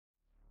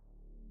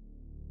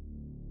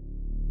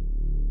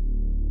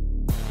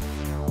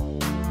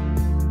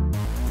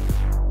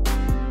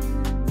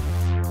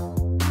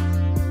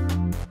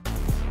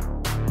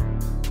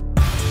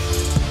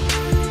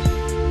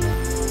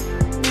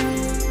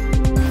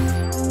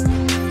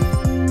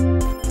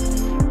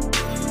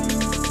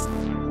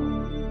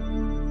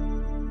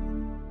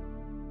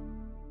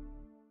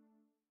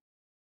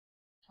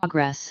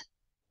Progress.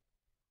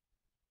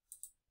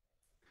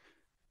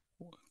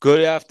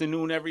 Good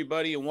afternoon,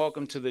 everybody, and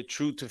welcome to the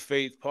True to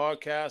Faith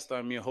podcast.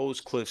 I'm your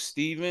host, Cliff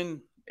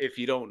Stephen. If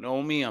you don't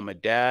know me, I'm a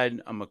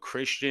dad. I'm a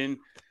Christian.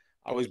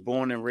 I was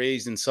born and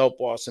raised in South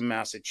Boston,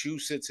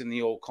 Massachusetts, in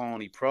the Old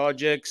Colony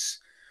Projects.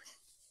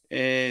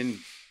 And,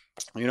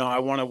 I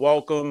want to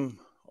welcome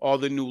all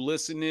the new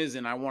listeners,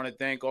 and I want to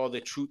thank all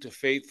the True to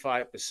Faith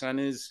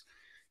 5%ers,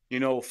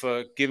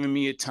 for giving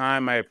me your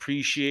time. I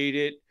appreciate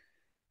it.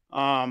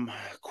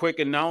 Quick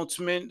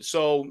announcement.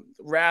 So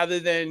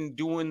rather than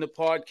doing the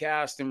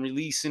podcast and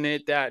releasing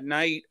it that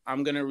night,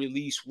 I'm going to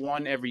release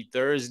one every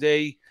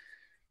Thursday.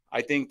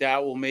 I think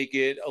that will make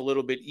it a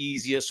little bit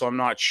easier. So I'm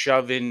not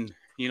shoving,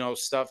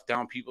 stuff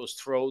down people's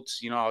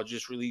throats. I'll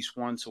just release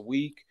once a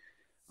week.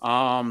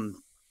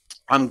 I'm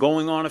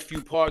going on a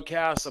few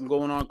podcasts. I'm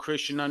going on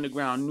Christian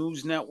Underground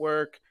News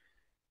Network.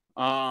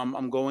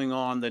 I'm going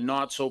on the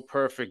Not So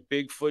Perfect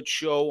Bigfoot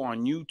Show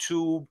on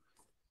YouTube.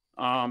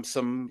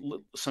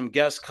 Some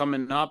guests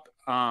coming up.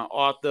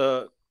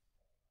 Author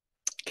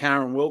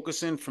Karen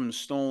Wilkerson from the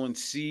Stolen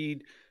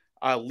Seed.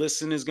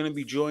 Listen is going to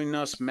be joining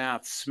us,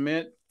 Matt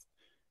Smith.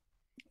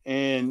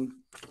 And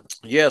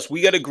yes,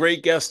 we got a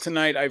great guest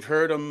tonight. I've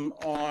heard him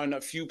on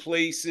a few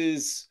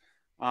places.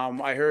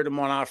 I heard him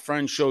on our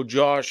friend show,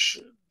 Josh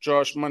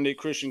Monday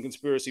Christian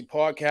Conspiracy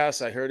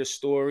Podcast. I heard his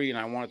story and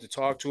I wanted to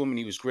talk to him, and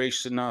he was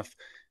gracious enough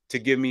to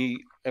give me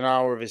an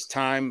hour of his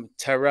time.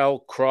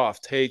 Terral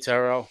Croft. Hey,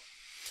 Terral.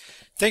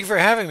 Thank you for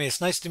having me.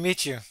 It's nice to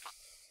meet you.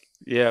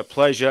 Yeah,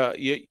 pleasure.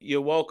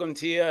 You're welcome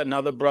to you,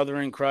 another brother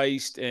in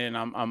Christ, and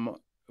I'm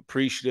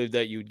appreciative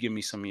that you'd give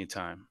me some of your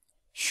time.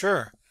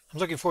 Sure. I'm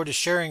looking forward to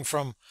sharing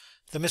from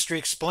The Mystery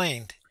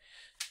Explained.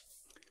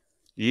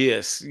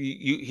 Yes,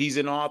 he's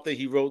an author.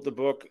 He wrote the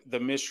book, The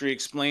Mystery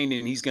Explained,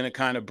 and he's going to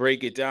kind of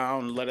break it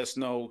down and let us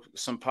know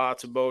some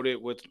parts about it,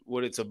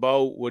 what it's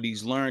about, what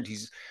he's learned.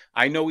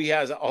 I know he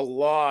has a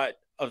lot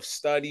of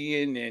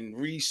studying and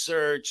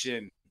research,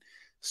 and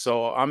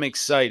so I'm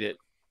excited.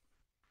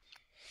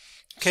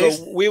 Okay.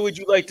 So where would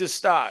you like to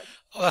start?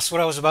 Well, that's what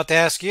I was about to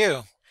ask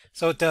you.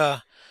 So it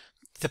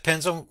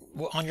depends on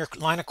your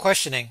line of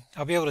questioning.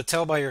 I'll be able to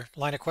tell by your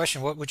line of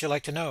question. What would you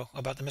like to know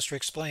about The Mystery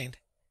Explained?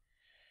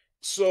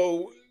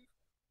 So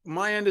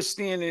my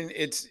understanding,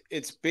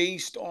 it's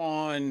based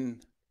on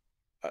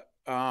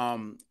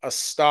a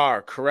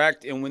star,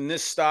 correct? And when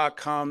this star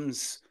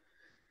comes,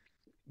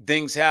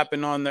 things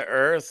happen on the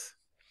Earth.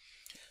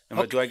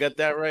 Okay. Do I get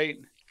that right?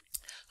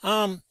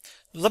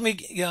 Let me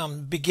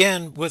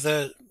begin with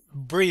a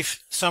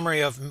brief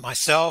summary of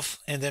myself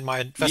and then my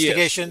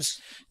investigations.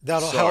 Yes.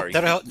 That'll Sorry. help.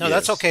 That'll help. No, Yes.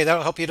 That's okay.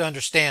 That'll help you to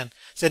understand.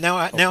 So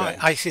now Okay.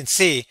 I can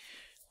see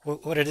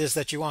what it is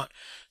that you want.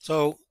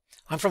 So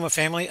I'm from a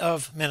family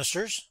of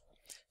ministers,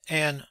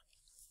 and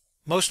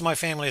most of my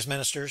family is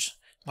ministers.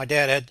 My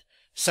dad had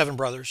 7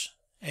 brothers,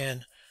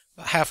 and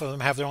half of them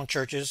have their own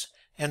churches,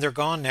 and they're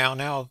gone now.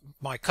 Now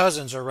my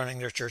cousins are running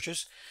their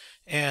churches,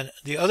 and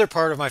the other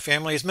part of my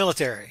family is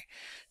military.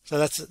 So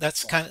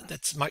that's kind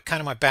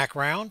of my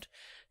background,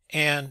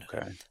 and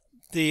Okay.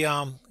 the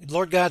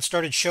Lord God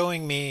started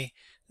showing me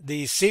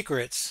these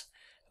secrets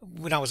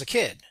when I was a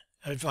kid.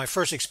 It was my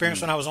first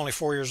experience when I was only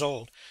 4 years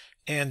old,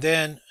 and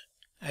then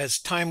as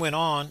time went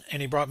on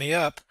and he brought me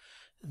up,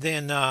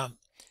 then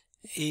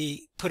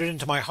he put it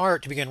into my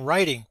heart to begin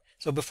writing.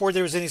 So before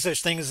there was any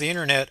such thing as the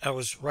internet, I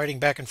was writing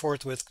back and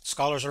forth with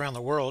scholars around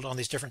the world on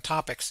these different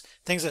topics,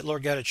 things that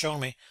Lord God had shown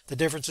me, the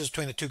differences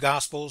between the two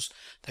gospels,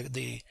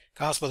 the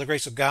gospel of the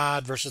grace of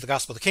God versus the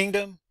gospel of the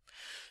kingdom,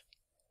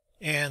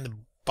 and the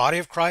body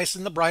of Christ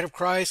and the bride of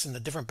Christ and the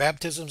different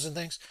baptisms and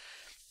things.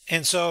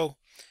 And so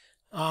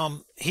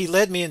he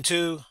led me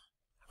into,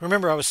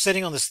 remember I was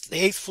sitting on the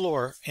 8th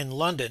floor in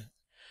London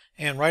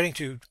and writing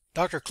to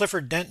Dr.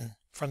 Clifford Denton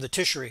from the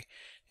Tishery.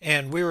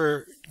 And we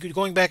were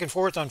going back and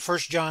forth on 1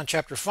 John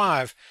chapter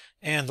 5,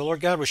 and the Lord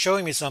God was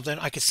showing me something.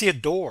 I could see a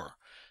door,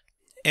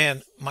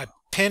 and my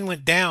pen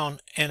went down,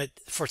 and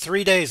for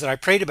 3 days that I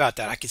prayed about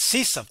that, I could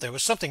see something. It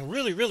was something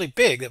really, really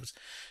big. It was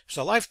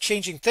a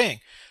life-changing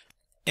thing.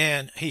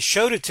 And he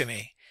showed it to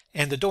me,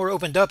 and the door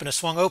opened up, and it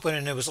swung open,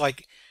 and it was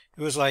like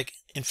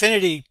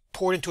infinity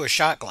poured into a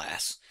shot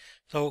glass.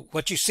 So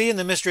what you see in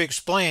The Mystery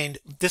Explained,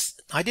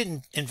 I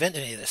didn't invent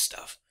any of this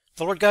stuff.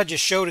 The Lord God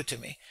just showed it to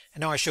me,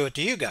 and now I show it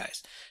to you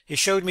guys. He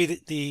showed me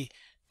that the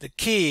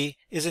key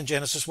is in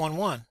Genesis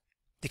 1:1.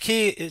 The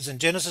key is in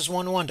Genesis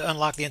 1:1 to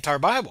unlock the entire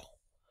Bible.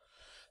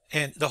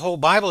 And the whole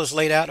Bible is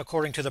laid out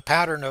according to the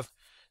pattern of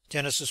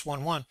Genesis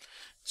 1:1.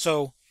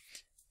 So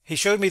he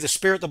showed me the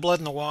spirit, the blood,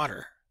 and the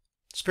water.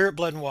 Spirit,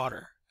 blood, and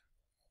water.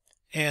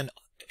 And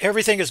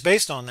everything is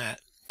based on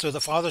that. So the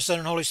Father, Son,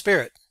 and Holy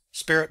Spirit.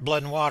 Spirit,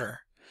 blood, and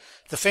water.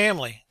 The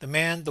family, the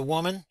man, the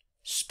woman,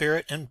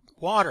 spirit, and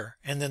water.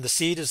 And then the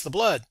seed is the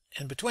blood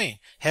in between.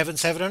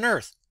 Heaven's heaven and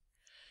earth.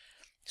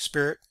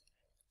 Spirit,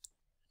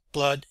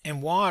 blood,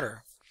 and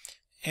water.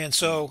 And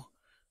so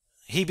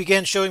he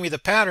began showing me the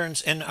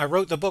patterns, and I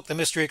wrote the book, The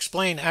Mystery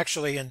Explained,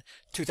 actually in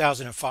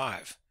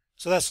 2005.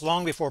 So that's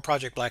long before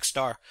Project Black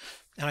Star.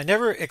 And I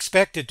never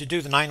expected to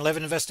do the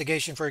 9/11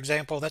 investigation, for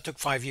example. That took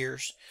 5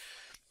 years.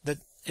 That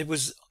it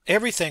was,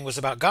 everything was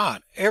about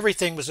God.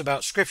 Everything was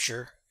about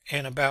Scripture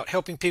and about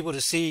helping people to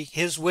see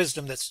His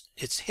wisdom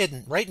it's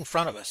hidden right in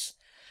front of us.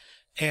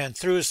 And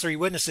through His three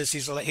witnesses,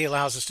 He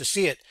allows us to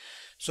see it.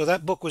 So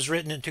that book was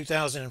written in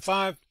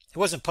 2005. It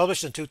wasn't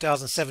published in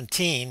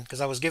 2017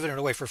 because I was giving it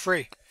away for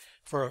free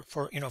for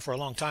a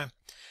long time.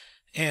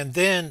 And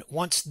then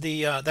once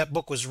that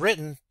book was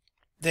written,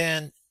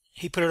 then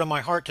He put it on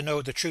my heart to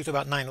know the truth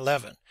about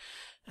 9/11.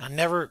 I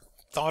never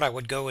thought I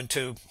would go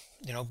into,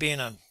 being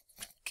a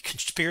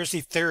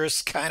conspiracy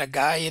theorist kind of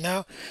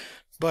guy,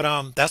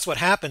 but that's what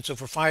happened. So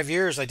for 5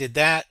 years I did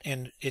that,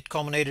 and it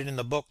culminated in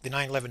the book, The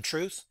 9/11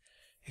 Truth,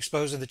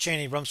 Exposing the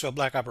Cheney Rumsfeld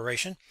Black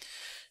Operation.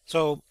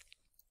 So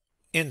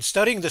in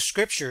studying the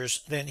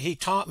scriptures, then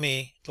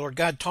Lord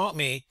God taught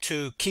me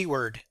to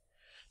keyword,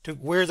 to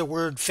where the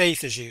word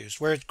faith is used,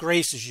 where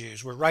grace is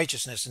used, where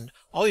righteousness, and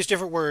all these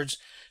different words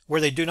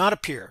where they do not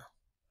appear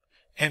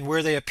and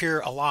where they appear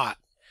a lot,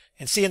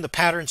 and seeing the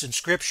patterns in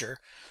scripture.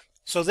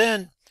 So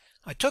then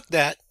I took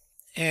that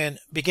and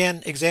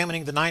began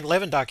examining the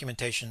 9/11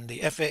 documentation,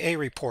 the FAA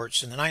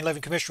reports, and the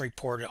 9/11 Commission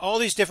report, and all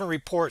these different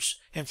reports,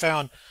 and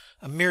found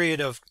a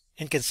myriad of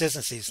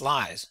inconsistencies,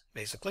 lies,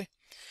 basically.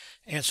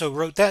 And so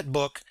wrote that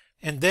book,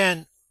 and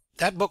then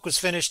that book was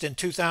finished in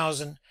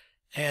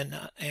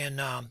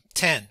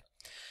 2010.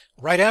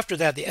 Right after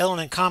that, the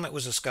Ellen Comet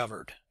was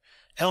discovered.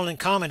 Ellen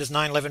Comet is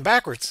 9/11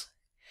 backwards.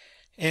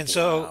 And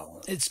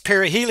so its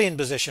perihelion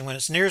position when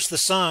it's nearest the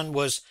sun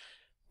was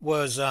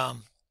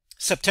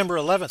September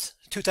 11th,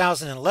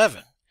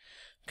 2011.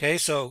 Okay,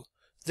 so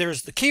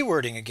there's the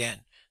keywording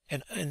again.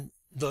 And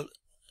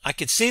I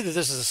could see that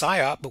this is a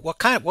psyop, but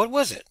what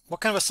was it?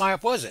 What kind of a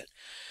psyop was it?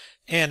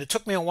 And it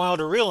took me a while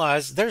to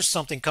realize there's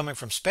something coming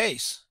from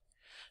space.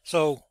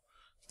 So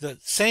the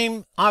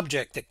same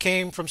object that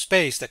came from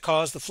space that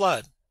caused the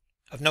flood,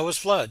 of Noah's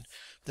flood,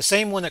 the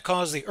same one that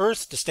caused the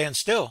earth to stand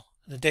still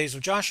in the days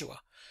of Joshua,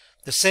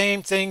 the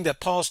same thing that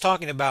Paul's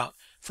talking about,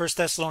 1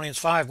 Thessalonians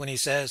 5, when he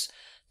says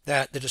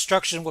that the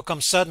destruction will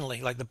come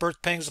suddenly, like the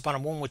birth pangs upon a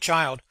womb with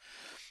child.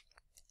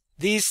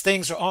 These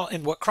things are all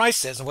in what Christ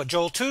says and what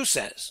Joel 2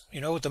 says,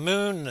 with the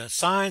moon and the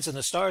signs and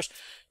the stars.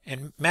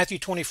 And Matthew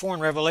 24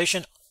 and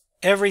Revelation,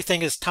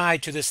 everything is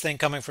tied to this thing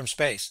coming from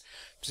space.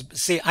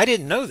 See, I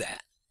didn't know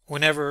that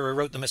whenever I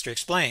wrote the Mystery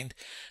Explained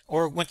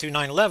or went through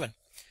 9/11.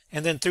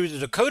 And then through the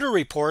Dakota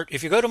report,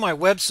 if you go to my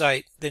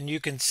website, then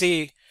you can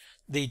see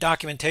the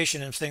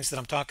documentation and things that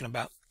I'm talking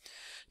about.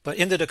 But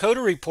in the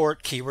Dakota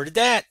report, keyworded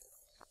that.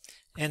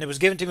 And it was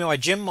given to me by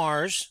Jim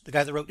Mars, the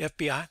guy that wrote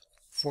FBI,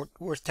 Fort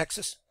Worth,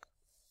 Texas,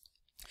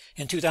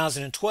 in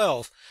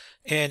 2012.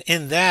 And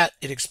in that,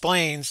 it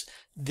explains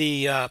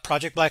the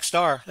Project Black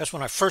Star. That's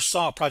when I first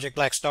saw Project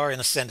Black Star in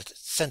a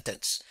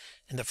sentence,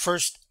 in one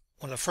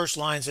of the first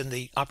lines in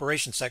the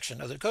operations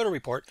section of the Dakota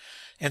report.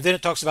 And then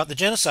it talks about the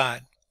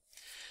genocide.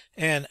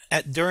 And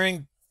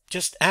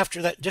just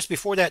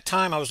before that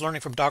time, I was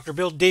learning from Dr.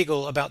 Bill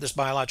Deagle about this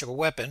biological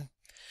weapon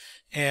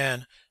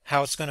and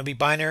how it's going to be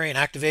binary and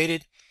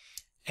activated.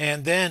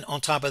 And then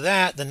on top of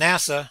that, the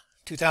NASA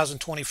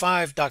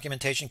 2025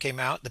 documentation came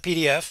out, the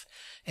PDF,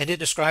 and it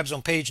describes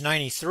on page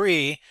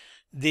 93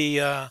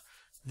 the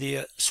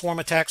swarm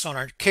attacks on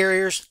our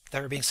carriers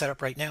that are being set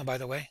up right now, by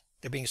the way.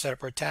 They're being set up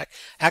for attack.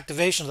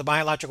 Activation of the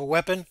biological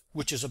weapon,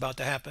 which is about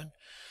to happen.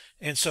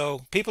 And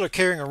so people are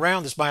carrying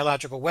around this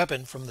biological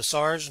weapon from the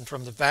SARS and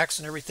from the VAX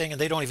and everything, and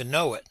they don't even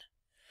know it.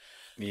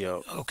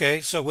 Yep.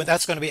 Okay, so when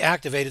that's going to be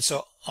activated.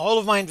 So all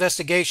of my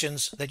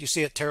investigations that you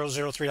see at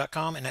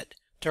terral03.com and at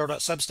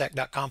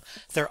terral.substack.com,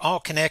 they're all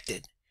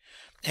connected.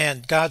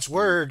 And God's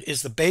Word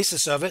is the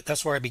basis of it.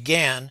 That's where I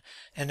began.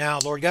 And now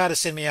Lord God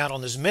has sent me out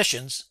on these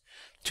missions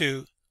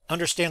to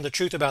understand the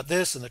truth about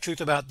this and the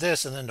truth about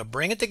this, and then to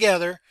bring it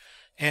together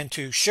and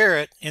to share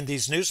it in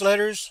these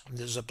newsletters.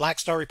 There's a Black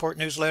Star Report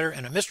newsletter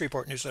and a Mystery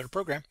Report newsletter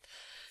program,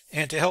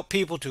 and to help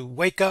people to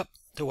wake up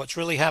to what's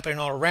really happening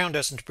all around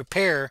us and to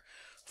prepare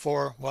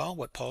for, well,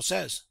 what Paul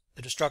says.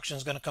 The destruction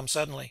is going to come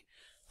suddenly,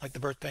 like the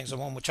birth pangs of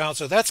a womb with child.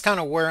 So that's kind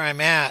of where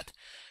I'm at.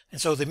 And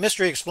so the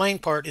Mystery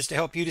Explained part is to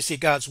help you to see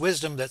God's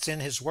wisdom that's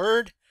in His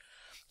Word,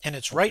 and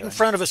it's right in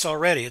front of us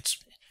already.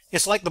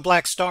 It's like the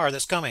black star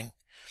that's coming.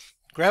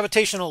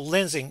 Gravitational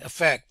lensing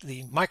effect,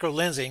 the micro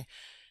lensing,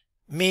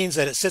 means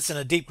that it sits in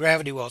a deep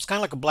gravity well. It's kind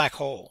of like a black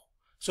hole.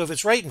 So if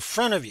it's right in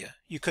front of you,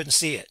 you couldn't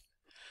see it.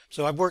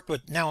 So I've worked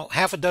with now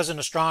half a dozen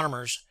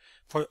astronomers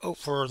for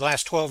the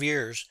last 12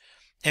 years,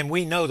 and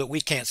we know that we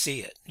can't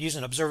see it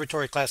using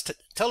observatory class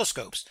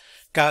telescopes.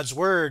 God's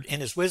Word in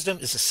His wisdom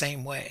is the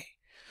same way.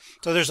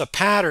 So there's a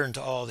pattern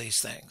to all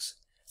these things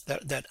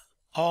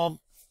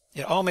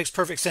it all makes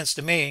perfect sense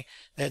to me.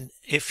 And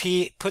if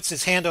He puts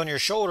His hand on your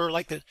shoulder,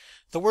 like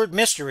the word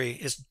mystery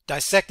is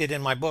dissected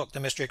in my book,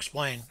 The Mystery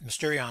Explained,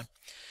 Mysterion.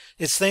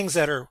 It's things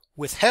that are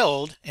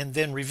withheld and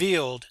then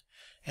revealed.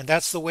 And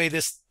that's the way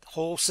this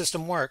whole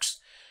system works.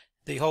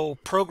 The whole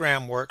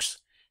program works,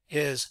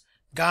 is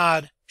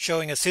God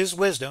showing us His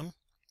wisdom,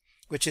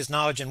 which is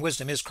knowledge and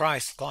wisdom is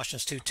Christ,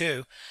 Colossians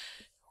 2:2.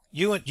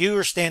 You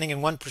are standing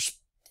in one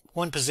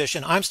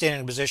position. I'm standing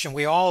in a position.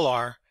 We all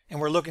are, and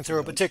we're looking through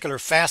a particular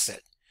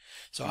facet.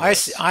 So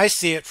Yes. I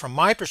see it from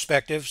my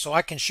perspective, so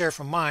I can share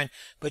from mine.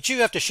 But you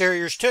have to share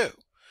yours too.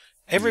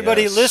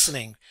 Everybody Yes.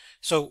 listening.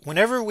 So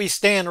whenever we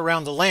stand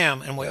around the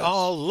Lamb and we Yes.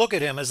 all look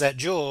at him as that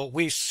jewel,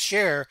 we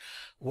share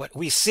what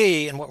we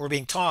see and what we're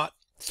being taught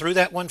through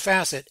that one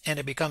facet, and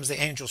it becomes the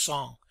angel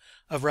song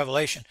of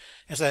Revelation.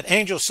 And so that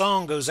angel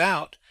song goes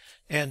out,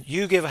 and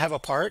you have a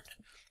part,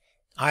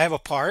 I have a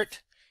part,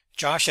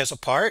 Josh has a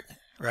part,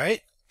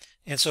 right?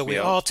 And so we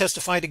Yeah. all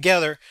testify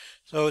together.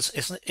 So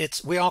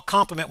we all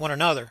complement one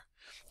another.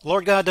 The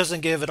Lord God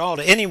doesn't give it all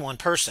to any one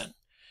person.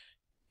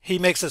 He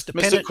makes us Mr.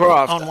 dependent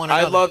Croft, on one I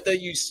another. love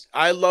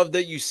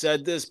that you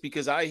said this,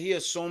 because I hear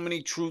so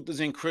many truthers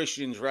and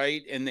Christians,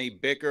 right? And they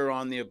bicker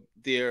on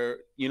their,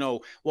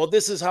 well,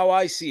 this is how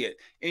I see it.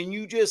 And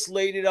you just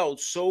laid it out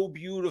so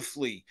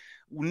beautifully.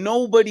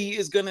 Nobody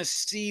is going to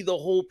see the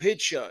whole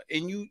picture,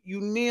 and you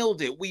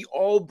nailed it. We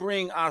all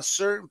bring our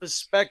certain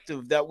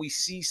perspective that we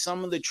see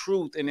some of the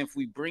truth, and if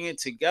we bring it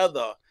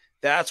together,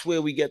 that's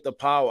where we get the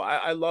power.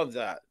 I love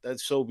that.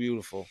 That's so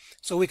beautiful.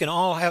 So we can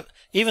all have,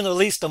 even the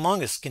least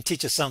among us can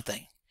teach us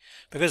something,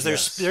 because they're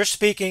Yes.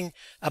 speaking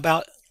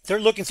about, they're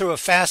looking through a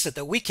facet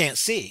that we can't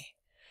see.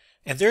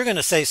 And they're going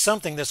to say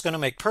something that's going to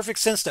make perfect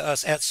sense to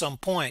us at some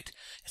point.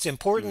 It's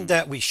important Mm.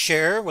 that we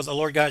share what the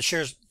Lord God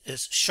shares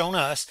has shown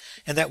us,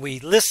 and that we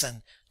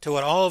listen to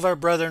what all of our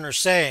brethren are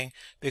saying,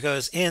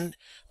 because in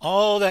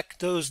all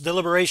those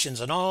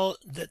deliberations and all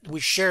that we're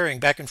sharing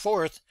back and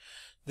forth,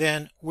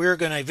 then we're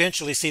going to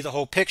eventually see the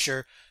whole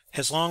picture,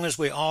 as long as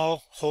we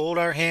all hold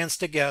our hands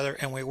together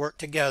and we work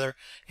together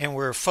and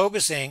we're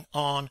focusing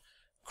on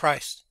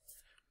Christ.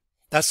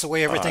 That's the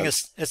way everything Uh,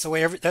 is. That's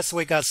the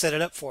way God set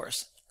it up for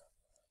us.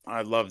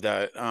 I love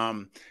that.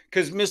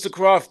 Because Mr.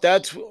 Croft,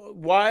 that's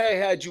why I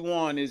had you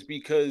on, is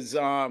because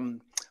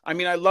I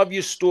mean, I love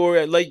your story,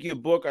 I like your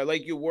book, I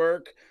like your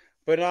work,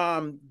 but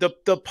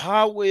the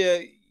part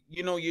where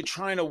you're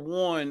trying to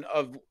warn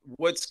of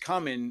what's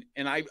coming,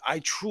 and I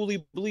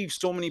truly believe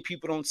so many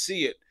people don't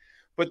see it,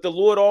 but the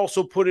Lord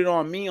also put it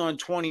on me on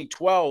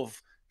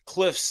 2012.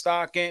 Cliff,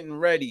 start getting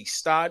ready,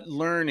 start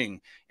learning.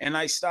 And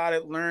I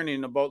started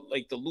learning about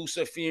like the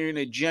Luciferian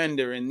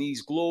agenda and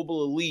these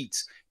global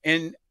elites.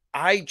 And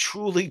I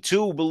truly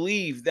too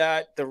believe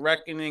that the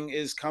reckoning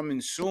is coming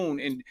soon.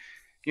 And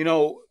you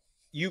know,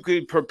 you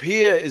could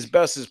prepare as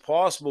best as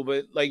possible,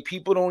 but like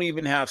people don't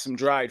even have some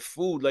dried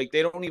food. Like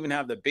they don't even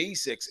have the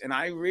basics. And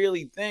I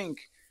really think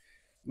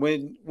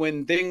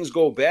when things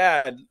go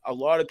bad, a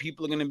lot of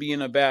people are going to be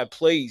in a bad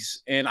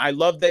place. And I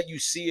love that you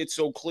see it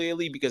so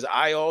clearly, because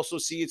I also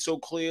see it so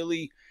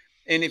clearly.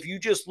 And if you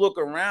just look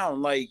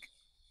around, like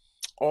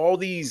all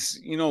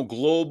these,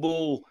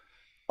 global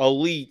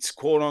elites,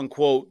 quote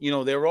unquote,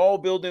 they're all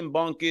building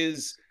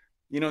bunkers.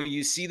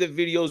 You see the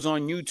videos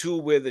on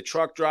YouTube where the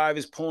truck driver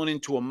is pulling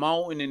into a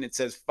mountain and it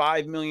says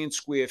 5 million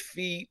square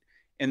feet.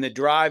 And the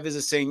drivers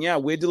are saying, yeah,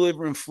 we're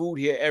delivering food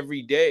here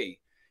every day.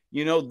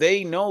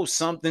 They know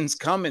something's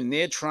coming.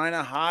 They're trying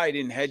to hide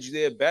and hedge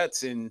their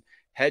bets and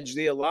hedge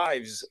their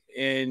lives.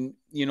 And,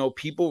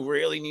 people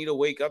really need to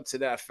wake up to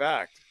that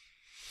fact.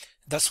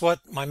 That's what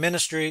my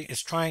ministry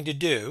is trying to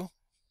do.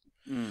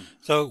 Mm.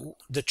 So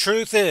the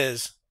truth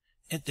is,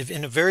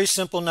 in a very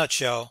simple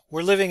nutshell,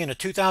 we're living in a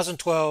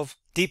 2012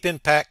 Deep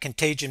Impact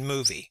Contagion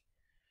movie,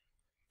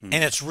 and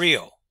Mm. it's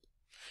real.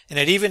 And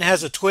it even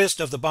has a twist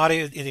of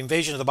the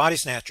invasion of the body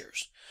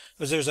snatchers,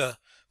 because there's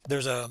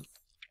a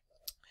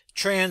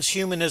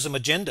transhumanism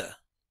agenda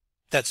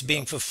that's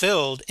being Yep.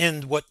 fulfilled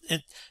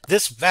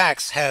this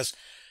vax has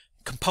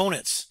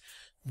components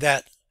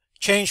that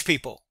change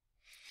people.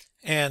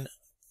 And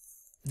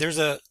there's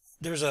a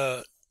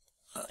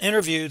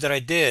interview that I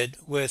did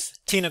with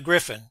Tina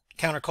Griffin,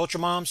 Counterculture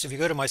Moms. If you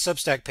go to my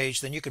Substack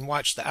page, then you can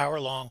watch the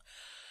hour-long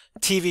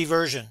TV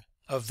version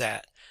of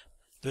that.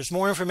 There's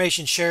more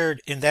information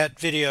shared in that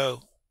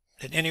video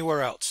than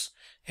anywhere else.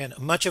 And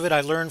much of it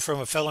I learned from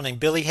a fellow named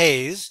Billy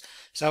Hayes.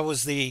 So I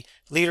was the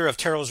leader of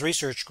Terral's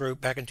research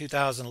group back in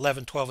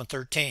 2011, 12, and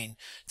 13.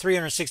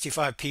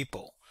 365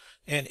 people.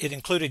 And it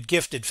included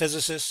gifted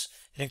physicists.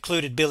 It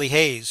included Billy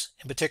Hayes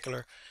in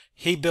particular.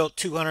 He built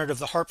 200 of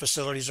the HARP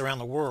facilities around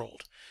the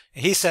world.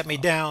 And he set me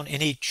down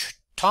and he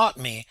taught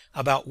me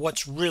about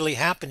what's really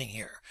happening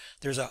here.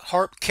 There's a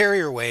HARP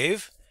carrier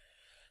wave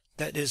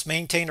that is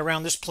maintained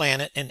around this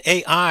planet, and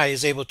AI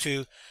is able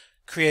to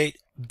create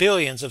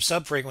billions of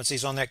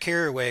subfrequencies on that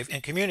carrier wave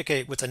and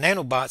communicate with the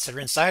nanobots that are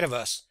inside of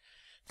us.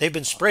 They've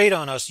been sprayed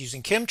on us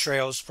using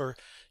chemtrails for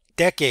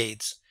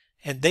decades,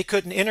 and they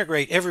couldn't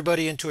integrate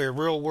everybody into a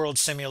real world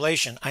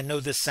simulation. I know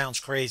this sounds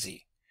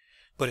crazy,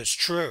 but it's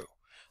true.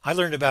 I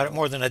learned about it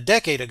more than a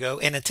decade ago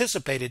and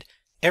anticipated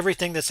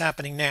everything that's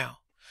happening now.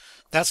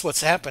 That's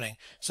what's happening.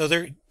 So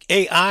their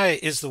AI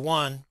is the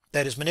one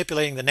that is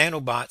manipulating the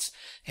nanobots,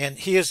 and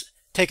he is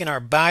taking our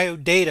bio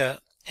data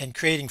and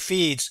creating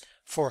feeds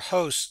for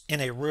hosts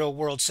in a real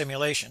world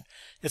simulation.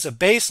 It's a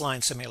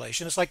baseline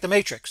simulation. It's like the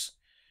Matrix.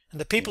 And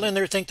the people Yeah. in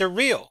there think they're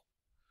real.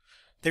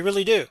 They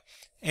really do.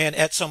 And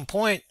at some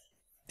point,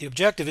 the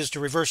objective is to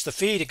reverse the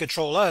feed and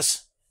control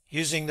us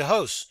using the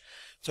hosts.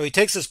 So he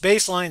takes this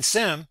baseline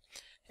sim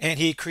and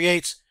he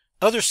creates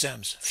other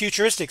sims,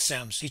 futuristic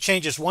sims. He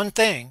changes one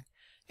thing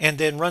and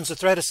then runs a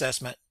threat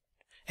assessment,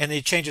 and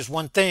he changes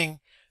one thing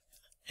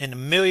in a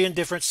million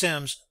different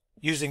sims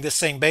using this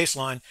same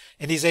baseline,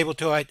 and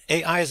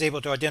AI is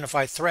able to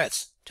identify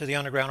threats to the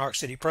underground Arc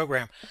City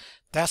program.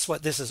 That's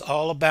what this is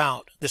all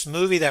about. This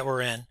movie that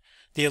we're in,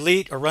 the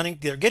elite are running,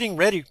 they're getting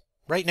ready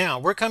right now.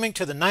 We're coming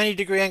to the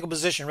 90-degree angle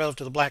position relative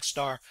to the black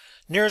star.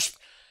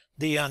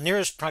 The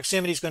nearest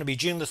proximity is going to be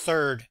June the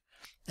 3rd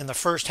in the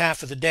first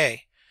half of the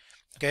day.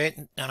 Okay,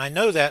 and I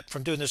know that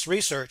from doing this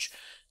research.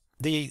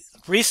 The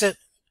recent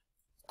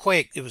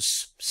quake, it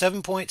was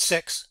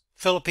 7.6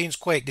 Philippines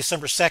quake,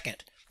 December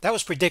 2nd. That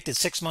was predicted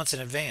 6 months in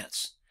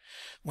advance.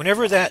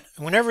 Whenever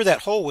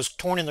that hole was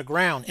torn in the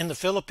ground in the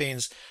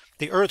Philippines,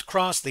 the Earth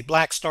crossed the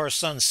black star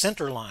sun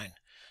center line.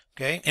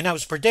 Okay, and that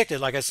was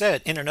predicted, like I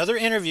said, in another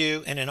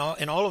interview and in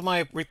all of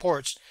my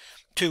reports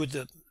to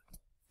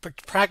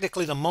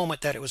practically the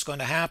moment that it was going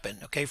to happen.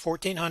 Okay,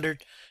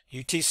 1400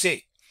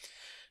 UTC.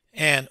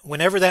 And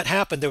whenever that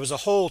happened, there was a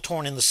hole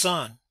torn in the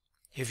sun.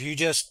 If you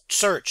just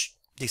search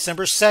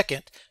December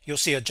 2nd, you'll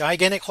see a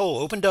gigantic hole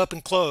opened up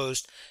and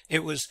closed.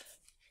 It was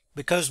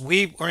because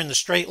we were in the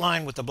straight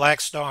line with the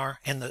black star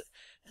and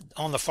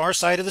on the far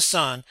side of the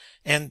sun,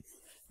 and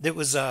it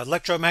was an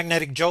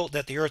electromagnetic jolt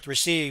that the Earth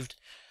received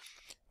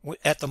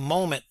at the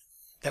moment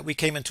that we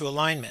came into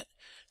alignment.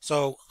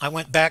 So I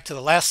went back to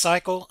the last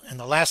cycle and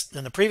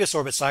the previous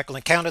orbit cycle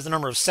and counted the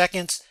number of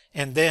seconds,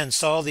 and then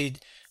saw the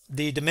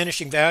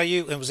diminishing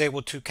value and was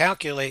able to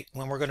calculate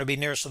when we're going to be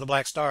nearest to the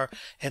black star.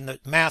 And the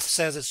math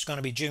says it's going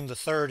to be June the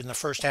 3rd in the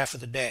first half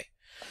of the day.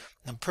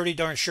 I'm pretty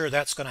darn sure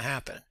that's going to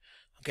happen.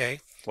 Okay.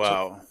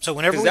 Wow. So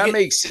whenever that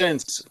makes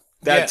sense,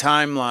 that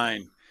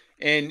timeline.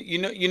 And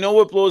you know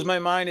what blows my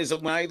mind is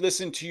that when I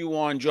listened to you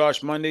on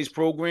Josh Monday's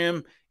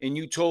program, and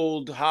you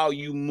told how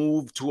you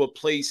moved to a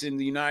place in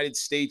the United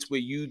States where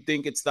you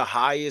think it's the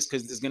highest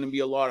because there's going to be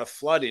a lot of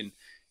flooding.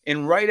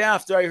 And right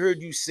after I heard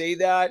you say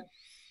that,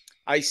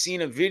 I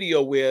seen a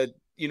video where,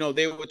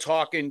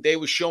 they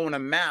were showing a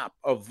map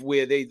of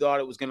where they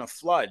thought it was going to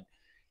flood.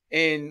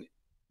 And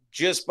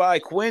just by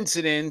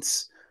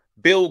coincidence,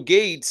 Bill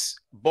Gates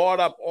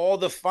bought up all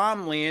the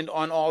farmland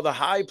on all the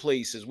high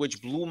places,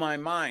 which blew my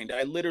mind.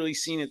 I literally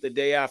seen it the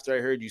day after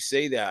I heard you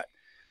say that.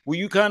 Will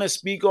you kind of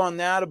speak on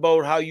that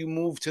about how you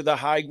moved to the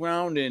high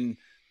ground and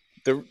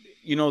the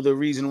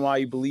reason why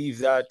you believe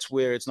that's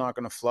where it's not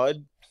going to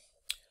flood?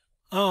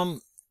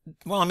 Well,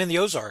 I'm in the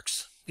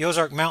Ozarks. The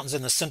Ozark Mountains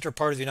in the center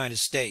part of the United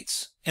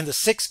States. In the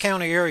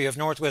 6-county area of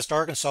northwest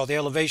Arkansas, the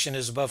elevation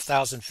is above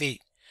 1,000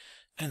 feet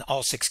in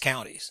all 6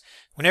 counties.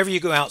 Whenever you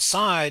go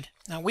outside,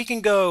 now we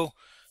can go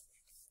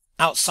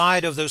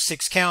outside of those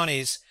 6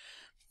 counties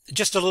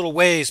just a little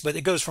ways, but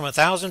it goes from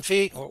 1,000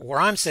 feet, or where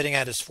I'm sitting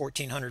at is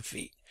 1,400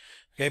 feet.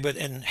 Okay, but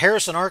in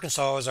Harrison,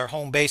 Arkansas is our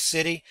home base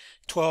city,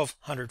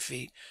 1,200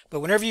 feet. But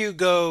whenever you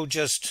go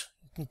just,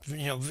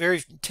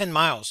 10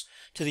 miles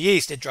to the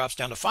east, it drops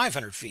down to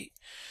 500 feet.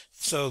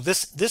 So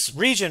this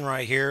region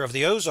right here of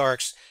the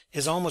Ozarks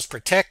is almost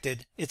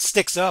protected. It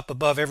sticks up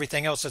above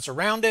everything else that's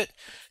around it,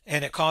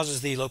 and it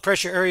causes the low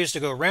pressure areas to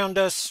go around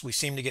us. We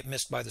seem to get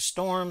missed by the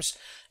storms,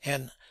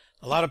 and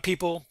a lot of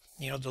people,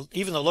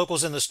 even the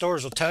locals in the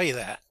stores will tell you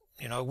that.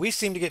 We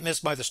seem to get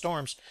missed by the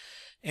storms.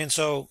 And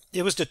so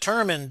it was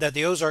determined that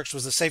the Ozarks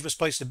was the safest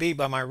place to be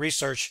by my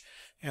research,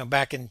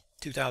 back in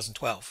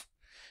 2012.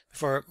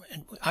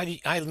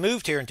 I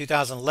moved here in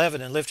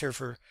 2011 and lived here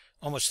for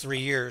almost 3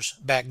 years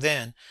back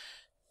then.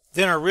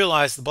 Then I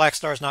realized the black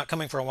star is not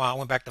coming for a while. I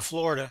went back to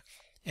Florida,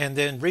 and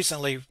then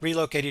recently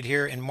relocated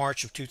here in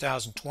March of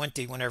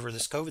 2020, whenever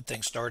this COVID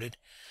thing started,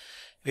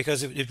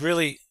 because it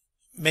really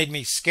made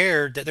me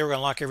scared that they were going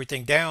to lock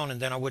everything down and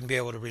then I wouldn't be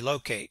able to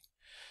relocate.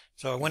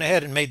 So I went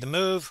ahead and made the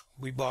move.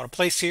 We bought a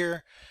place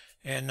here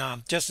and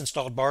just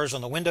installed bars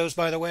on the windows,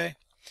 by the way.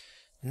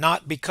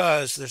 Not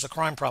because there's a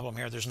crime problem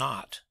here. There's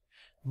not.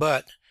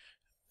 But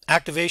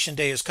activation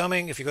day is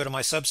coming. If you go to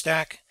my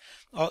Substack,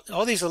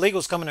 all these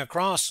illegals coming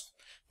across,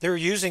 they're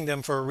using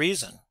them for a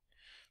reason.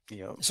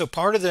 Yep. So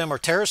part of them are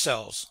terror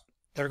cells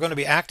that are going to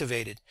be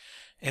activated.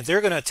 And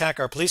they're going to attack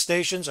our police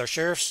stations, our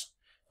sheriff's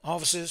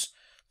offices,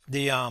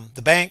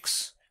 the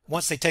banks,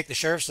 once they take the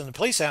sheriffs and the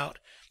police out,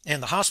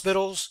 and the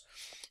hospitals,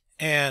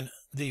 and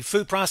the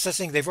food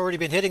processing. They've already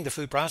been hitting the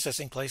food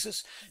processing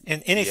places,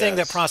 and anything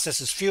that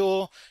processes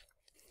fuel.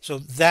 So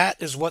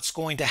that is what's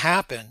going to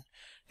happen,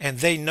 and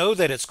they know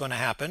that it's going to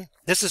happen.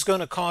 This is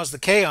going to cause the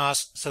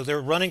chaos, so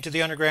they're running to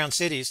the underground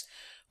cities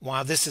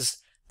while this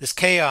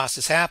chaos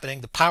is happening.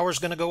 The power's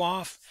going to go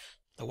off,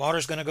 the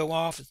water's going to go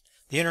off,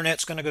 the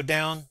internet's going to go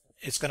down.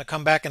 It's going to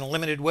come back in a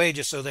limited way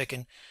just so they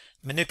can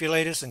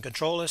manipulate us and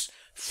control us.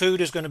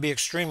 Food is going to be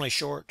extremely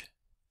short.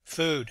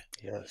 Food.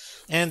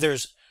 Yes. And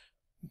there's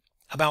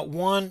about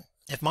one,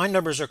 if my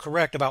numbers are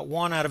correct, about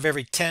 1 out of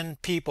every 10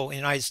 people in the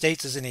United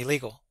States is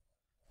illegal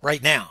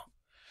right now.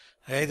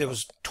 Okay, there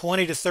was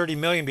 20 to 30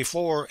 million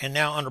before, and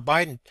now under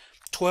Biden,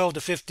 12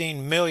 to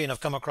 15 million have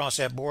come across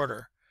that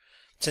border.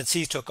 since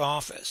he took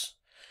office.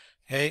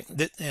 Okay,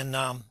 and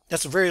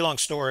that's a very long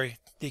story.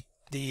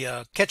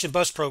 The catch and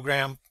bust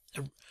program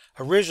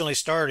originally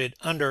started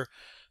under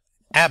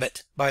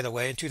Abbott, by the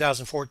way, in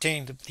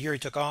 2014, the year he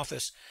took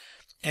office,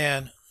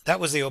 and that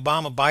was the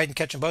Obama-Biden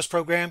catch and bust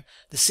program.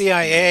 The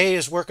CIA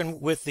is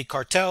working with the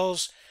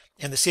cartels,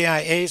 and the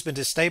CIA has been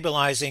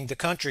destabilizing the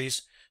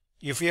countries.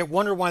 If you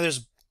wonder why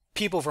there's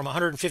people from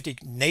 150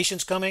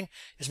 nations coming,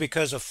 it's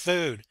because of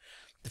food.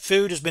 The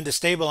food has been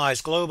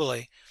destabilized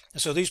globally,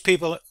 and so these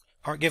people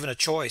aren't given a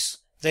choice.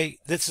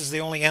 This is the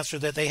only answer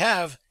that they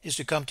have, is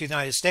to come to the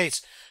United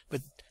States.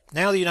 But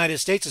now the United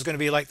States is going to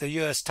be like the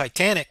U.S.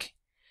 Titanic.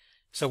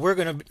 So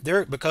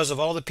because of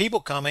all the people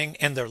coming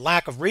and their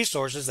lack of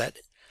resources, that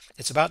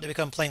it's about to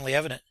become plainly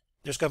evident.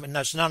 There's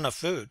not enough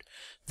food.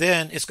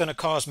 Then it's going to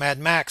cause Mad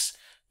Max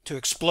to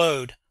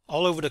explode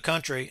all over the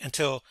country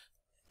until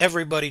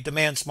everybody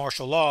demands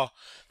martial law.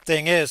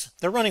 Thing is,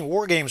 they're running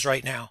war games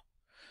right now.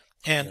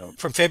 And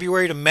from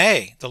February to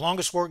May, the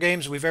longest war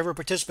games we've ever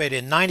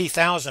participated in,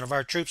 90,000 of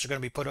our troops are going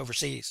to be put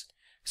overseas.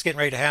 It's getting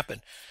ready to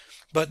happen.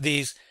 But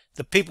these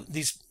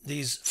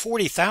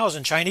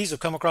 40,000 Chinese have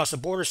come across the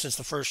border since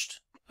the 1st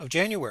of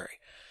January.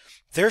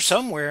 They're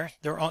somewhere.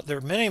 There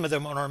are many of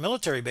them on our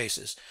military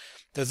bases.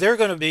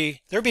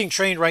 They're being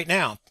trained right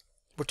now.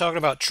 We're talking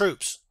about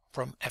troops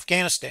from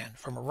Afghanistan,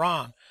 from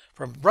Iran,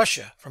 from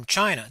Russia, from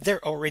China.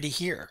 They're already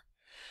here.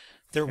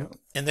 And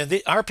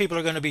then our people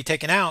are going to be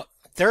taken out.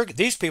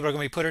 These people are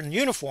going to be put in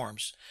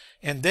uniforms.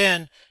 And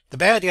then the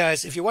bad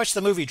guys, if you watch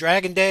the movie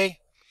Dragon Day,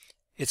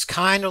 it's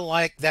kind of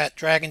like that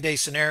Dragon Day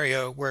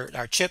scenario where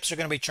our chips are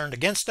going to be turned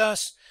against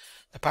us,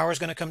 the power is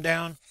going to come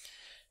down,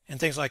 and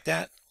things like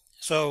that.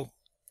 So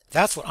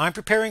that's what I'm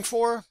preparing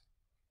for.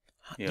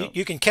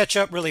 You can catch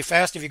up really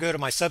fast if you go to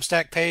my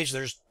Substack page.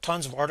 There's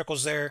tons of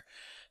articles there,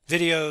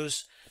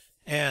 videos,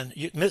 and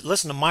you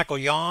listen to Michael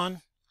Yon.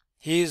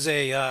 He's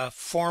a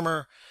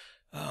former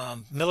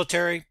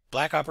military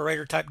black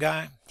operator type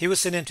guy. He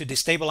was sent in to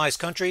destabilize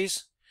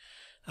countries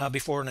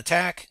before an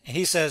attack, and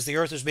he says the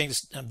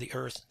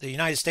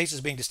United States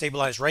is being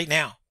destabilized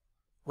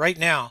right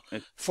now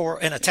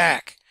for an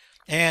attack.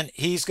 And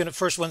he's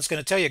first one's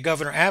going to tell you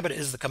Governor Abbott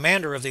is the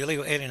commander of the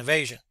illegal alien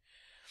invasion,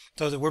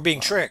 so that we're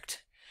being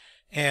tricked,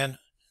 and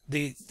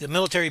the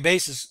military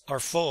bases are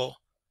full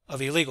of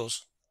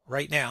illegals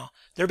right now.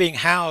 They're being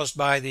housed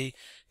by the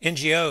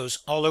NGOs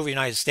all over the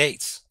United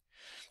States.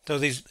 So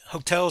these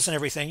hotels and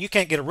everything, you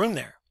can't get a room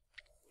there.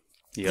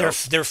 Yep.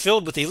 They're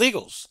filled with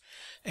illegals.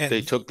 And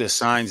they took the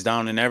signs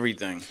down and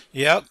everything.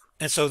 Yep.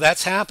 And so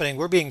that's happening.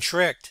 We're being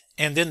tricked.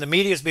 And then the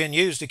media is being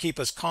used to keep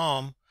us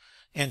calm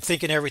and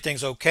thinking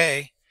everything's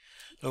okay.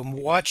 So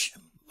watch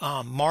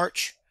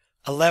March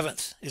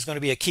 11th is going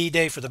to be a key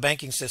day for the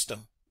banking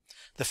system.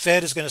 The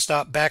Fed is going to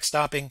stop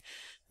backstopping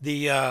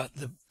the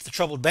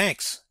troubled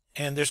banks.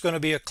 And there's going to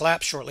be a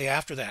collapse shortly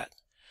after that.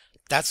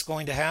 That's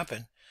going to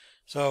happen.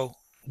 So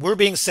we're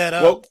being set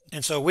up,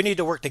 and so we need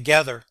to work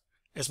together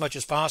as much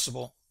as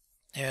possible,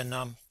 and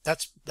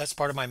that's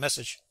part of my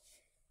message.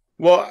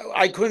 Well,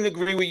 I couldn't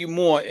agree with you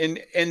more.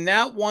 And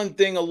that one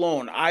thing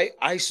alone,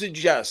 I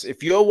suggest,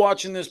 if you're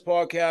watching this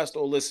podcast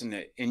or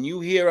listening, and you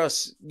hear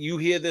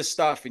this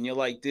stuff, and you're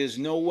like, "There's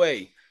no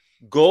way,"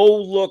 go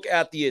look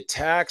at the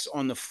attacks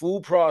on the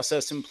food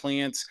processing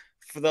plants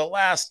for the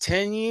last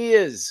 10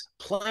 years.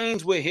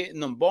 Planes were hitting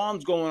them,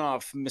 bombs going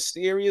off,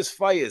 mysterious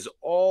fires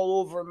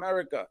all over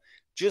America.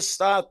 Just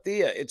start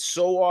there. It's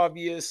so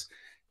obvious.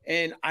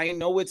 And I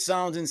know it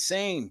sounds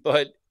insane,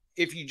 but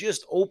if you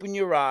just open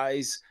your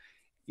eyes,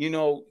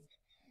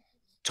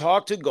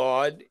 talk to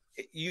God,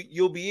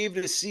 you'll be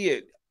able to see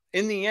it.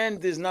 In the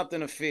end, there's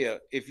nothing to fear.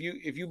 If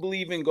you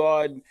believe in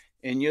God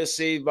and you're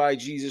saved by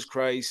Jesus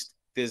Christ,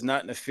 there's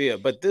nothing to fear.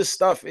 But this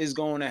stuff is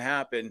going to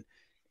happen.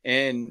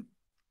 And,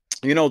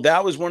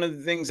 that was one of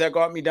the things that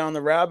got me down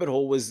the rabbit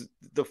hole, was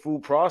the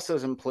food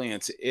processing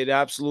plants. It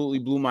absolutely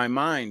blew my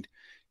mind.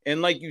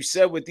 And like you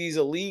said, with these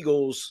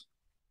illegals,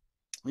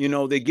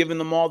 they're giving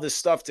them all this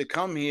stuff to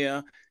come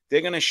here. They're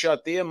going to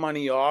shut their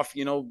money off.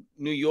 New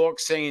York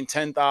saying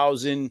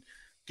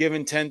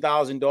giving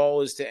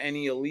 $10,000 to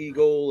any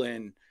illegal.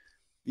 And,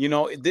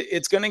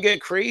 it's going to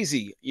get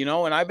crazy,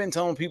 and I've been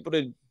telling people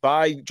to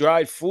buy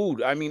dried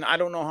food. I mean, I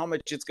don't know how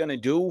much it's going to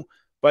do,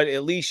 but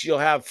at least you'll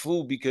have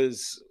food,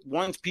 because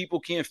once people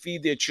can't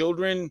feed their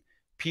children,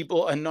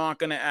 people are not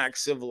going to act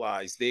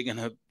civilized. They're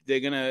going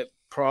to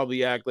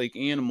probably act like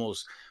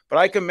animals. But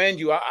I commend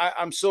you.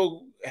 I'm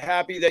so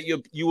happy that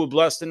you were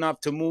blessed enough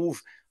to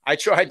move. I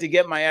tried to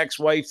get my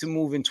ex-wife to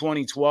move in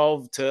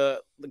 2012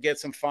 to get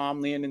some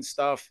farmland and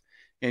stuff,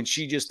 and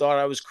she just thought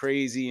I was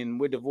crazy, and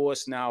we're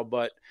divorced now.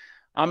 But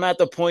I'm at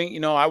the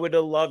point, I would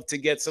have loved to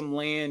get some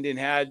land and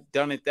had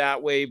done it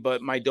that way,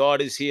 but my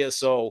daughter's here,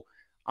 so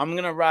I'm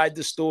going to ride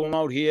the storm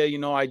out here.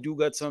 I do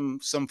got some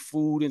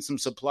food and some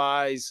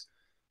supplies.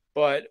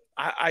 But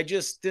I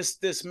just,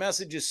 this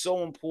message is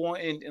so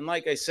important. And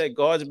like I said,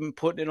 God's been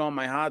putting it on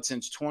my heart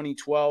since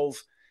 2012.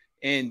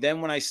 And then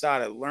when I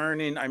started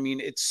learning, I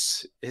mean,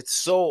 it's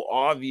so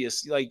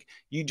obvious. Like,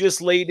 you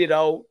just laid it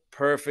out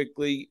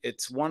perfectly.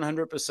 It's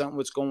 100%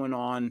 what's going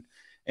on,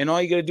 and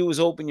all you got to do is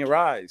open your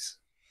eyes.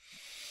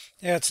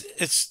 Yeah,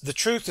 it's the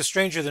truth is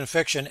stranger than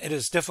fiction. It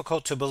is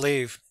difficult to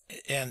believe,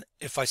 and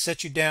if I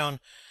set you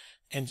down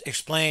and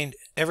explained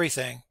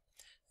everything,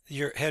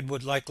 your head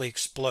would likely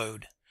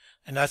explode.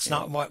 And that's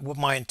Yeah. not what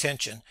my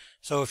intention.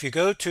 So if you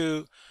go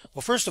to,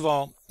 well, first of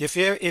all,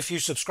 if you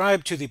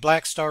subscribe to the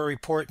Black Star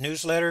Report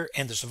newsletter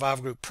and the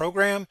Survival Group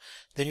program,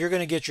 then you're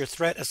going to get your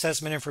threat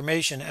assessment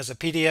information as a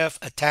PDF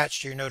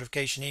attached to your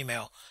notification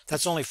email.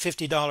 That's only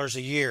 $50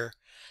 a year.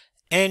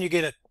 And you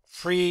get a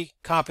free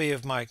copy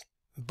of my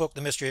book,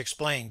 The Mystery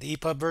Explained, the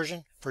EPUB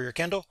version for your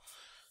Kindle.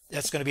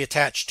 That's going to be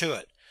attached to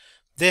it.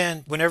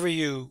 Then whenever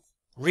you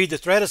read the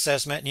threat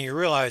assessment and you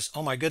realize,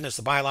 oh my goodness,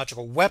 the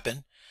biological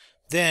weapon,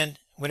 then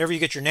whenever you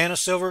get your Nano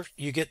Silver,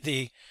 you get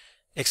the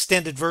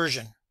extended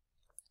version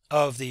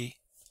of the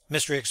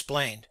Mystery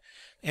Explained.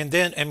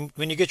 And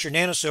when you get your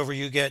Nano Silver,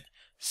 you get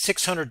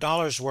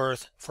 $600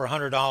 worth for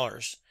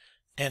 $100.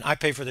 And I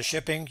pay for the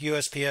shipping,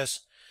 USPS.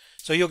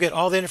 So you'll get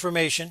all the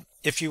information.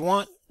 If you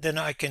want, then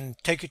I can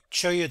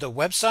show you the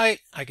website.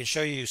 I can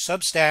show you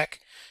Substack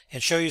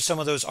and show you some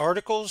of those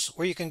articles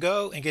where you can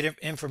go and get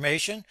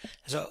information.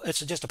 So it's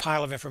just a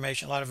pile of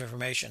information, a lot of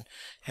information.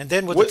 And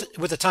then with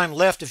the time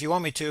left, if you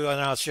want me to, and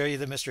I'll show you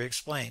the Mystery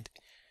Explained.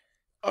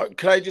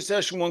 Could I just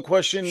ask you one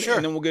question, Sure.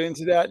 and then we'll get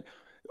into that?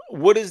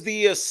 What is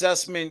the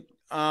assessment?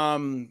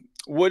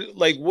 What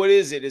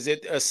is it? Is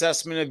it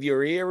assessment of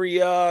your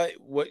area?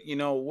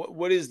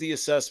 What is the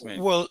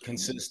assessment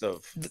consist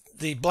of?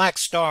 The Black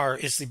Star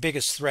is the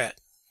biggest threat.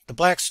 The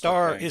Black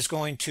Star Okay. is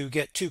going to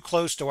get too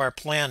close to our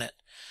planet,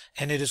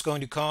 and it is going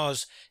to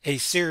cause a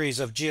series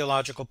of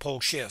geological pole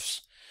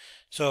shifts.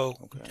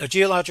 So a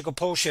geological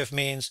pole shift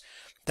means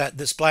that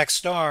this black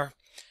star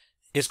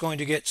is going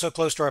to get so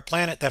close to our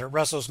planet that it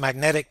wrestles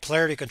magnetic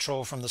polarity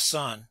control from the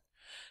sun.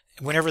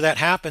 Whenever that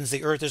happens, the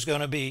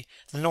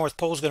North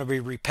Pole is going to be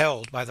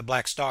repelled by the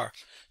black star.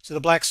 So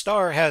the black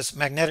star has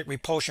magnetic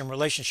repulsion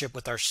relationship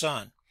with our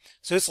sun.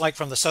 So it's like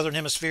from the southern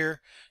hemisphere,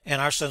 and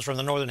our sun's from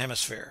the northern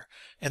hemisphere.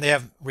 And they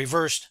have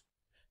reversed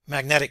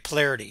magnetic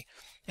polarity.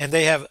 And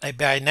they have a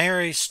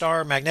binary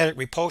star magnetic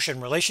repulsion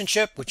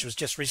relationship, which was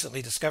just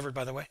recently discovered,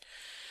 by the way.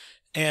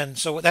 And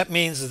so what that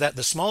means is that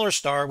the smaller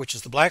star, which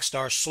is the black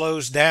star,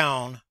 slows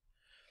down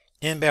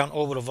inbound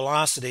orbital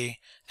velocity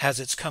as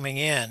it's coming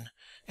in.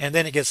 And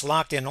then it gets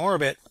locked in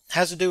orbit. It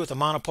has to do with the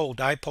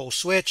monopole-dipole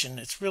switch, and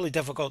it's really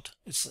difficult.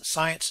 It's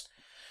science.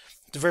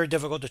 It's very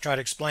difficult to try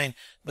to explain.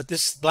 But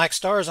this black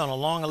star is on a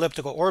long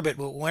elliptical orbit.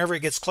 But whenever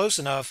it gets close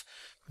enough,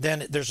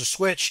 then there's a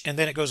switch, and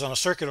then it goes on a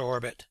circular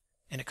orbit,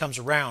 and it comes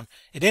around.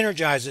 It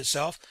energizes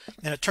itself,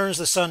 and it turns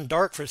the sun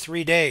dark for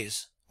 3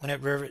 days. When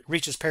it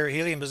reaches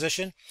perihelion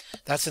position,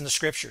 that's in the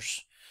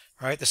scriptures.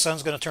 All right, the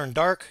sun's going to turn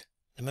dark.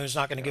 The moon's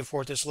not going to give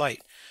forth its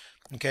light.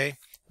 Okay,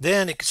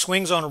 then it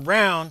swings on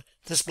around.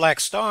 This black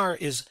star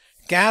is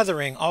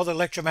gathering all the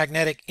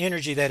electromagnetic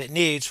energy that it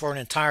needs for an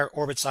entire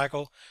orbit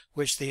cycle,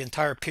 which the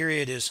entire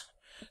period is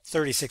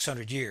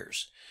 3,600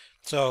 years.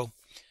 So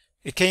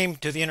it came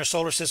to the inner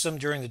solar system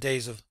during the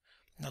days of,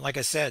 like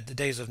I said, the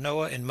days of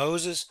Noah and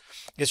Moses.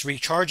 It's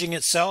recharging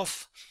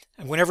itself.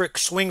 And whenever it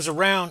swings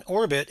around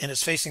orbit and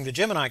it's facing the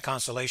Gemini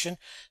constellation,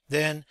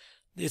 then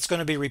it's going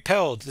to be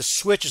repelled. The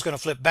switch is going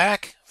to flip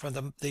back from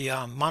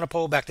the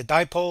monopole back to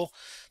dipole.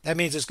 That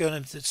means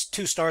its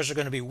two stars are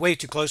going to be way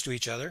too close to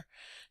each other.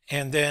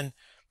 And then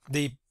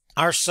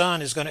our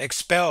sun is going to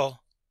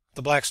expel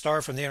the black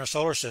star from the inner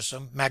solar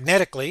system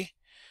magnetically,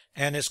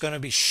 and it's going to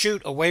be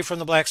shoot away from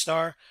the black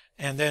star,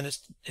 and then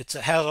it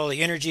has all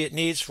the energy it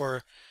needs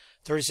for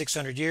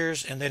 3,600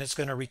 years, and then it's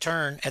going to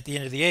return at the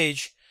end of the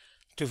age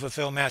to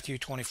fulfill Matthew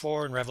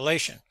 24 and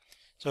Revelation.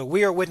 So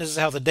we are witnesses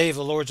how the day of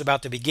the Lord is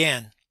about to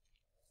begin.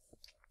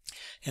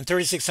 In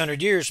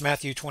 3,600 years,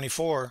 Matthew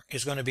 24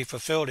 is going to be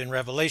fulfilled in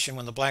Revelation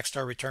when the black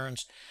star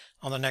returns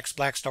on the next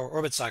black star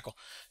orbit cycle.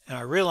 And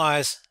I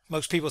realize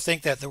most people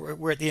think that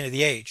we're at the end of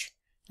the age.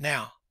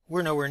 Now,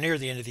 we're nowhere near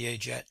the end of the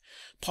age yet.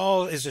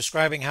 Paul is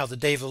describing how the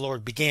day of the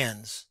Lord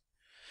begins.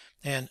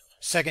 And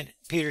 2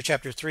 Peter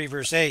chapter 3,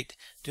 verse 8,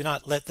 do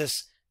not let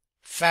this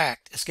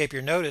fact escape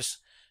your notice,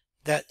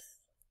 that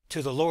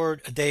to the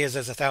Lord a day is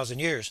as 1,000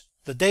 years.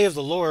 The day of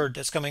the Lord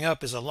that's coming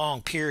up is a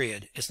long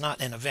period. It's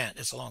not an event.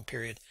 It's a long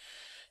period.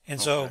 And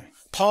so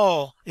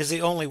Paul is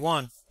the only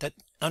one that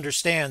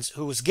understands,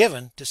 who was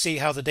given to see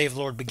how the day of the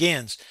Lord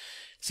begins.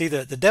 See,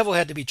 the devil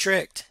had to be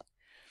tricked.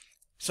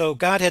 So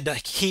God had to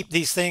keep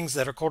these things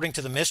that are according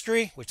to the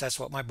mystery, which that's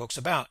what my book's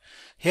about.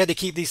 He had to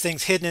keep these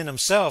things hidden in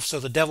himself so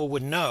the devil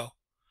wouldn't know.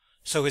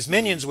 So his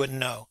minions wouldn't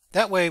know.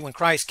 That way, when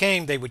Christ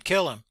came, they would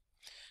kill him.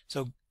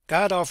 So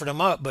God offered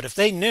them up. But if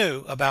they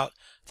knew about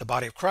the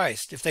body of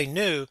Christ, if they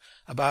knew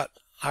about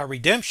our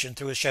redemption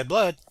through his shed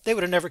blood, they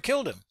would have never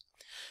killed him.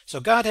 So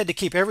God had to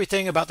keep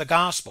everything about the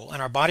gospel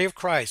and our body of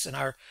Christ, and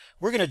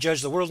we're going to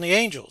judge the world and the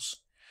angels,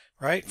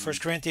 right? 1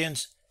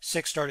 Corinthians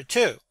 6 started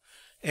 2.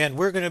 And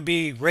we're going to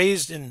be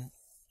raised in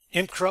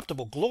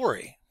incorruptible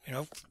glory. You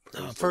know,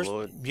 Praise the first,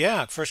 Lord.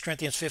 yeah, 1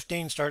 Corinthians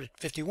 15 started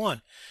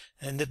 51.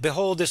 And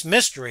behold, this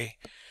mystery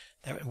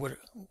that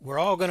we're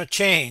all going to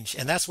change.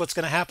 And that's what's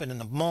going to happen in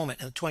the moment,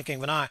 in the twinkling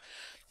of an eye.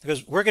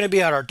 Because we're going to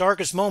be at our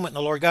darkest moment and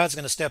the Lord God's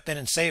going to step in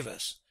and save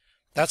us.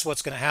 That's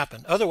what's going to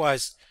happen.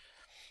 Otherwise,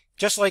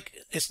 just like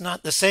it's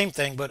not the same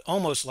thing, but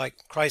almost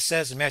like Christ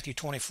says in Matthew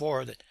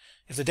 24, that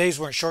if the days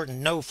weren't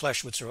shortened, no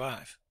flesh would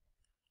survive.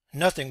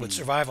 Nothing would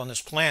survive on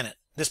this planet.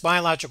 This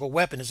biological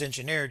weapon is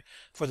engineered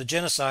for the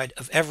genocide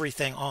of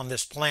everything on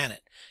this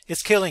planet.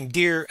 It's killing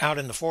deer out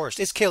in the forest.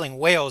 It's killing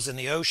whales in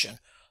the ocean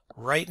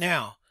right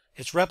now.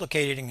 It's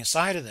replicating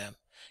inside of them.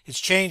 It's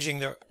changing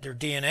their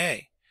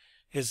DNA.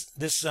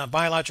 This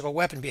biological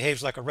weapon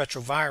behaves like a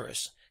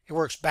retrovirus. It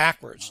works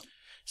backwards.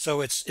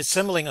 So it's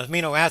assembling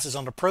amino acids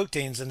onto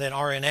proteins and then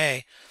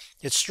RNA.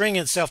 It's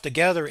stringing itself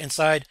together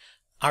inside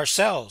our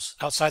cells,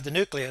 outside the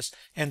nucleus,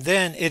 and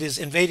then it is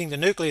invading the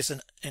nucleus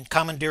and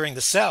commandeering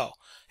the cell.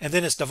 And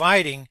then it's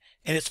dividing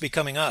and it's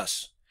becoming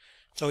us.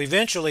 So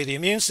eventually the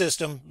immune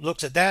system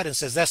looks at that and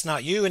says, that's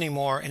not you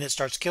anymore, and it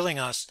starts killing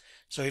us.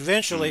 So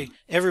eventually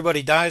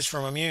everybody dies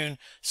from immune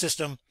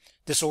system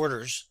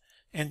disorders,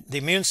 and the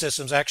immune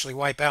systems actually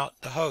wipe out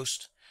the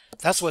host.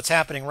 That's what's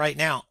happening right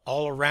now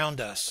all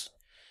around us.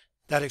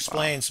 That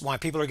explains why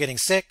people are getting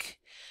sick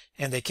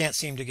and they can't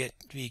seem to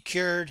be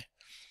cured.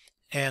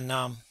 And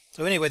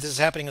so anyway, this is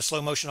happening in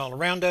slow motion all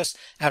around us.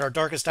 At our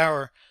darkest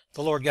hour,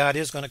 the Lord God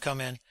is going to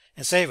come in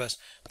and save us.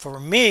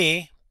 For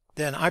me,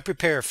 then I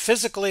prepare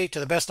physically to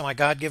the best of my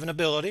God-given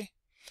ability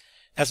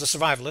as a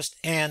survivalist,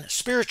 and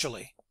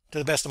spiritually to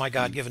the best of my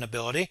God-given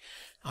ability.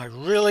 I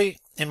really,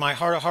 in my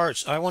heart of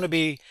hearts, I want to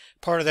be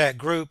part of that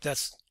group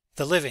that's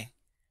the living.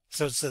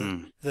 So it's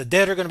the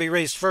dead are going to be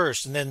raised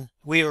first, and then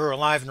we who are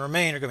alive and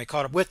remain are going to be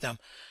caught up with them.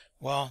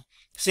 Well,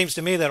 it seems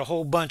to me that a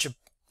whole bunch of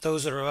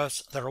those that are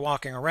us that are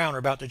walking around are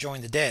about to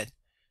join the dead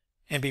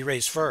and be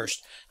raised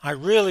first. I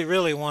really,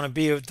 really want to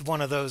be one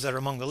of those that are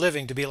among the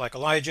living, to be like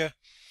Elijah.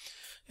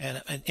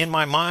 And in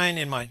my mind,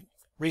 in my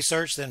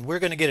research, then we're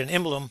going to get an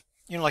emblem,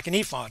 like an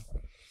ephod,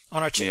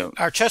 on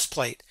our chest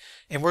plate,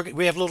 and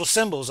we have little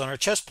symbols on our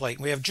chest plate.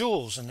 And we have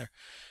jewels in there,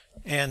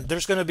 and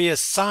there's going to be a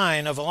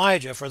sign of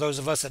Elijah for those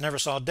of us that never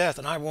saw death.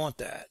 And I want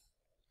that.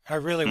 I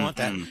really want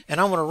that.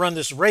 And I want to run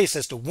this race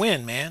as to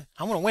win, man.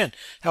 I want to win.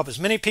 Help as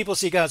many people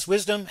see God's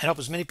wisdom and help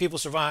as many people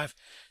survive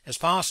as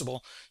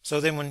possible. So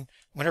then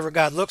whenever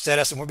God looks at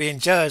us and we're being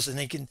judged,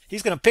 and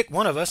he's going to pick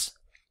one of us.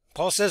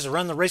 Paul says to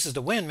run the races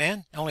to win,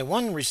 man. Only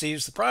one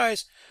receives the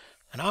prize.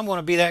 And I want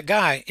to be that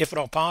guy, if at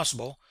all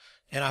possible.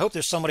 And I hope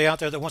there's somebody out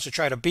there that wants to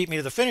try to beat me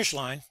to the finish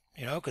line,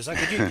 because I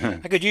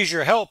could use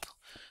your help.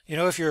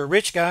 If you're a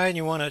rich guy and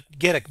you want to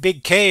get a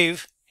big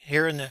cave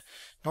here in the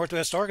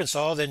Northwest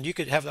Arkansas, then you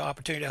could have the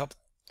opportunity to help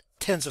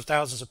tens of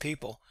thousands of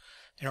people,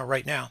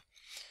 right now.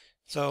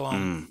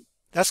 So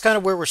that's kind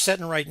of where we're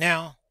sitting right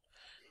now,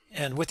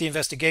 and with the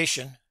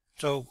investigation.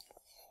 So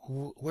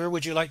where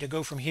would you like to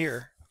go from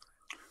here?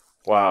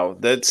 Wow,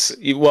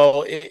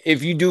 well,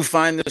 if you do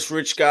find this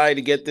rich guy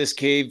to get this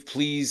cave,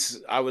 please,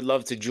 I would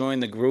love to join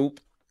the group.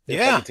 If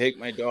I could take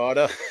my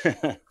daughter.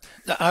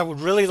 I would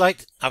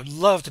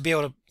love to be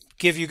able to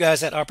give you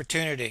guys that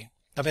opportunity.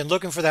 I've been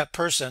looking for that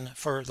person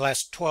for the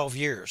last 12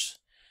 years.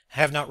 I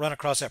have not run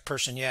across that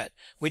person yet.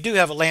 We do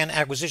have a land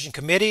acquisition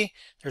committee.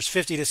 There's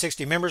 50 to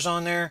 60 members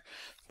on there.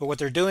 But what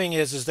they're doing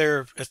is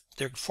they're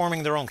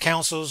forming their own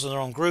councils and their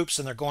own groups,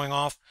 and they're going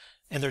off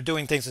and they're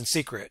doing things in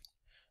secret.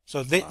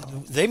 So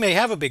they may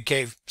have a big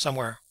cave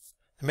somewhere.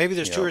 Maybe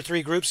there's 2 or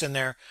 3 groups in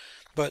there.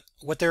 But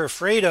what they're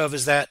afraid of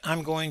is that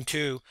I'm going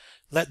to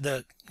let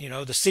the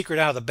secret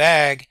out of the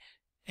bag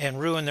and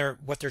ruin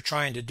what they're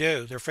trying to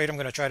do. They're afraid I'm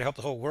going to try to help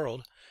the whole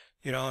world,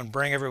 and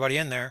bring everybody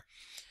in there.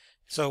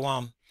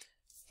 So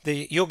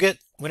you'll get,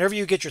 whenever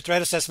you get your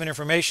threat assessment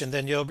information,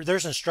 then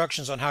there's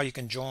instructions on how you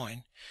can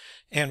join.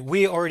 And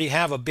we already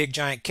have a big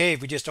giant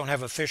cave. We just don't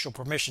have official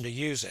permission to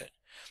use it.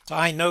 So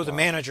I know the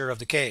manager of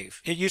the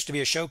cave. It used to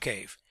be a show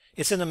cave.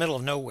 It's in the middle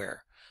of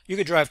nowhere. You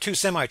could drive 2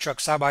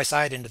 semi-trucks side by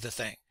side into the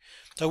thing.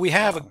 So we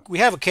have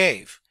a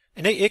cave,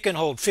 and it can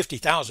hold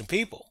 50,000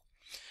 people.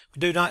 We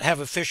do not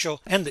have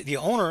official, and the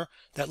owner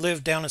that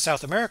lived down in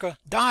South America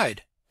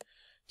died.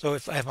 So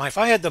if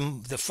I had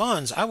the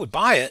funds, I would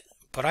buy it,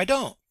 but I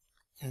don't.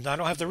 And I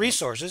don't have the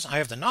resources. I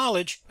have the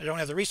knowledge. I don't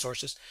have the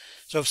resources.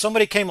 So if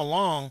somebody came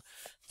along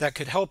that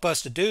could help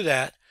us to do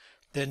that,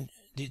 then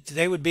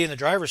they would be in the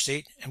driver's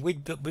seat, and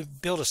we'd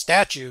build a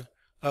statue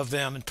of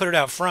them and put it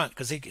out front,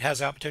 because he has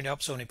the opportunity to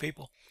help so many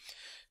people.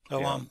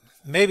 So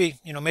maybe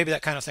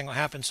that kind of thing will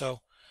happen.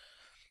 So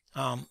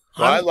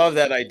I love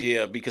that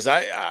idea, because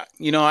I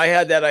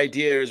had that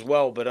idea as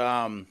well, but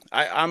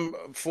I'm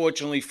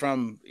fortunately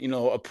from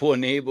a poor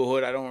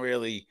neighborhood. I don't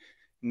really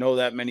know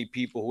that many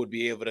people who would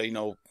be able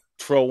to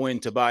throw in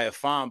to buy a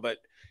farm, but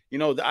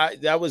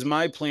that was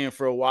my plan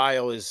for a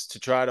while, is to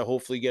try to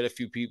hopefully get a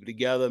few people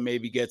together,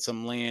 maybe get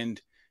some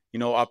land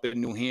up in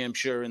New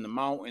Hampshire in the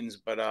mountains.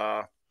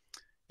 But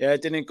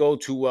it didn't go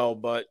too well.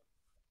 But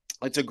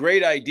it's a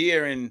great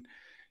idea, and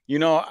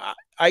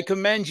I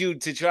commend you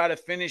to try to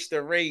finish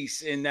the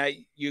race and that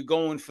you're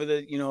going for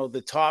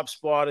the top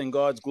spot in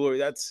God's glory.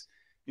 That's,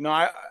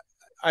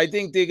 I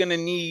think they're going to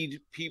need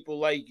people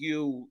like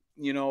you,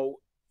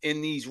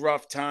 in these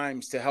rough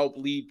times to help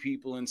lead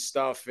people and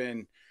stuff.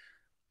 And,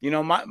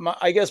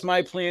 I guess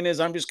my plan is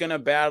I'm just going to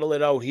battle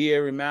it out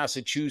here in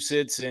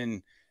Massachusetts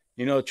and,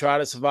 try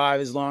to survive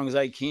as long as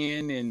I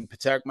can and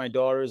protect my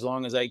daughter as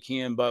long as I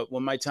can. But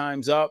when my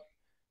time's up,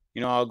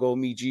 I'll go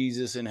meet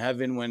Jesus in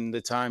heaven when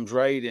the time's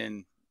right.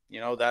 And,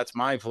 that's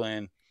my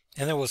plan.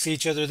 And then we'll see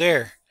each other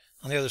there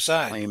on the other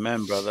side.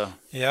 Amen, brother.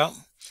 Yeah.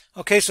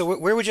 Okay, so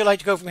where would you like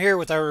to go from here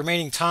with our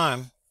remaining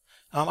time?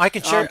 I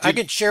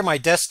can share my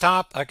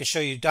desktop. I can show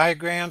you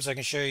diagrams. I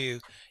can show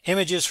you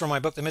images from my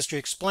book, The Mystery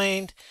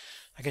Explained.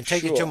 I can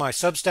take you to my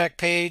Substack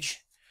page.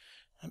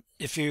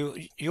 If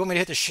you want me to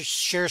hit the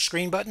share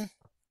screen button?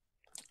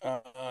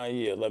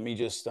 Yeah, let me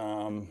just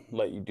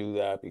let you do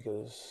that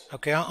because...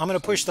 Okay, I'm going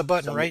to push the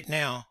button right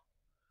now.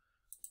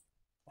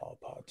 All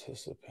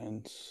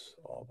participants.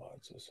 Oh,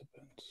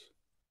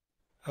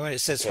 it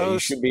says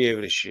host. You should be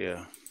able to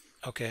share.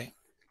 Okay.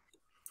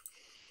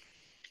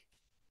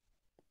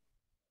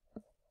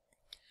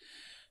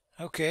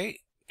 Okay,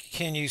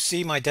 can you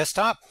see my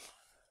desktop?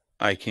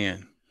 I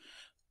can.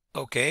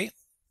 Okay,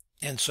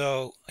 and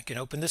so I can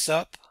open this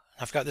up.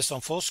 I've got this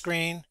on full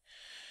screen.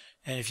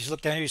 And if you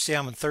look down here, you see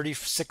I'm in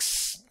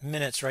 36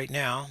 minutes right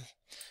now.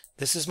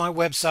 This is my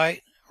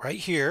website right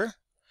here.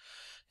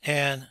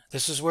 And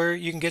this is where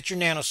you can get your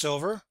Nano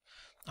Silver.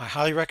 I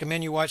highly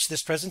recommend you watch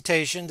this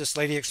presentation. This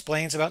lady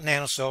explains about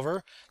Nano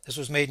Silver. This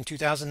was made in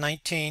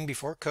 2019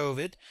 before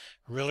COVID.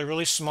 Really,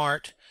 really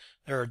smart.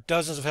 There are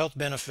dozens of health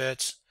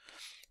benefits.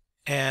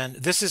 And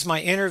this is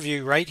my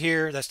interview right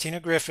here. That's Tina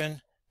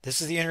Griffin.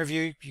 This is the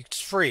interview. It's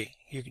free.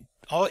 You can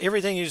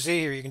everything you see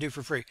here you can do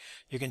for free.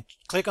 You can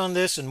click on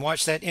this and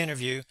watch that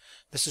interview.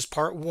 This is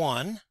part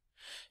 1.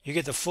 You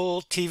get the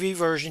full TV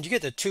version. You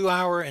get the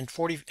 2-hour and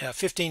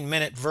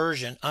 15-minute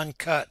version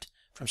uncut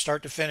from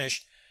start to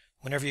finish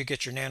whenever you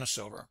get your Nano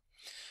Silver.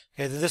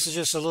 Okay, this is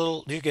just a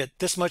little, you get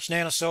this much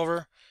Nano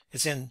Silver.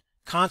 It's in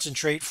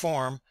concentrate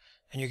form,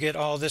 and you get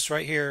all this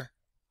right here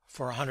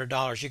for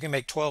 $100. You can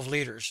make 12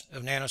 liters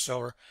of Nano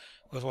Silver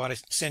with what I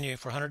send you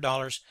for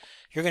 $100.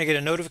 You're going to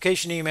get a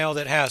notification email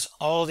that has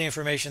all the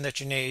information that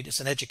you need. It's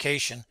an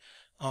education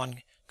on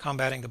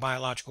combating the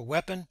biological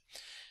weapon.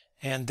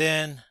 And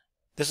then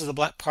this is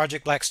the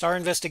Project Black Star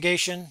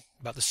investigation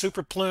about the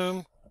super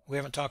plume. We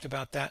haven't talked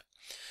about that.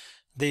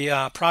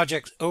 The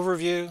project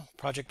overview,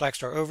 Project Black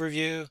Star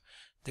overview,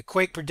 the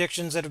quake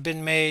predictions that have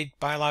been made,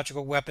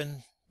 biological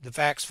weapon, the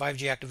VAX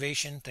 5G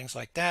activation, things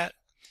like that.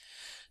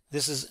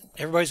 This is,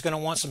 everybody's going to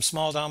want some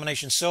small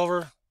domination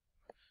silver.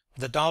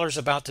 The dollar's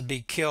about to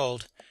be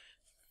killed,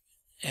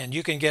 and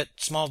you can get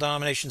small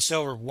domination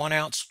silver, 1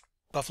 ounce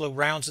buffalo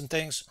rounds and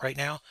things right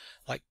now,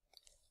 like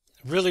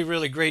really,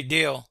 really great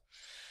deal.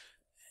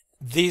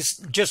 These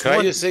just Can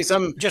one, I just say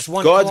something? Just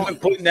one. God's been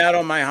putting that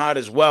on my heart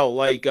as well.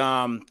 Like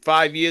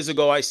 5 years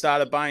ago, I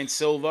started buying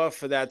silver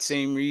for that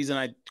same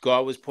reason.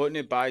 God was putting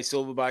it, buy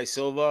silver, buy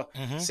silver.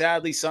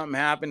 Sadly, something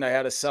happened. I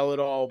had to sell it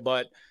all,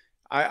 but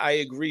I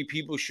agree.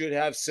 People should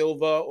have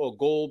silver or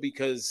gold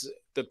because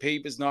the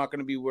paper's not going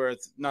to be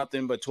worth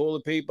nothing but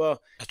toilet paper.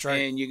 That's right.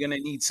 And you're going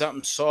to need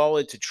something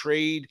solid to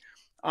trade.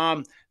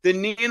 The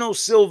Nano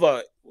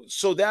Silver.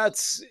 So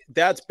that's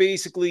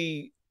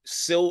basically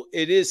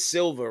it is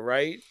silver,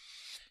 right?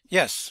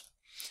 Yes.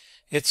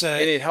 And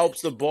it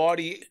helps the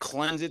body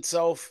cleanse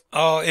itself.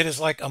 Oh, it is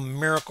like a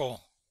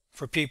miracle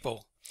for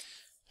people.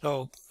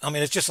 So, I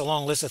mean, it's just a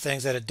long list of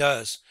things that it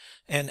does.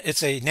 And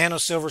it's a Nano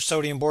Silver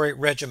sodium borate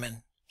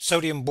regimen.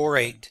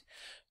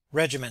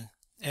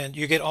 And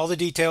you get all the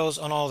details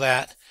on all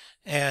that.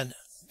 And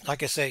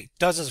like I say,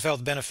 dozens of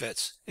health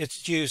benefits.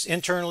 It's used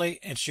internally,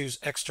 it's used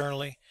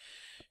externally.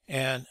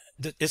 And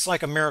it's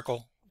like a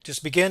miracle.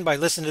 Just begin by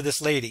listening to this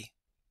lady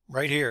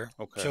right here.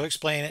 Okay. She'll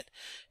explain it.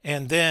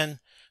 And then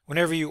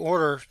whenever you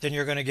order, then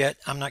you're going to get,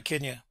 I'm not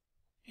kidding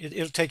you,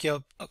 it'll take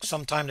you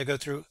some time to go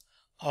through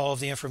all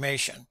of the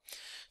information.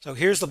 So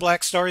here's the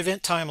Black Star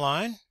event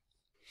timeline.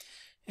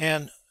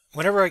 And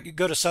whenever I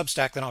go to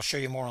Substack, then I'll show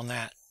you more on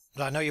that.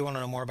 But I know you want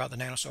to know more about the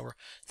Nano Silver.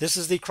 This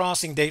is the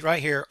crossing date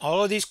right here.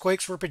 All of these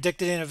quakes were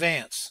predicted in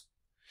advance.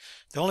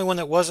 The only one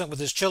that wasn't was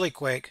this Chile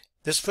quake.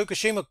 This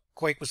Fukushima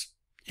quake was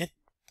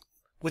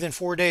within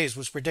 4 days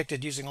was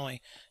predicted using only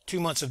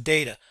 2 months of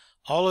data.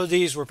 All of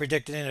these were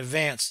predicted in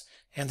advance,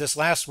 and this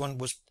one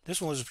was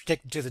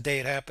predicted to the day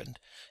it happened,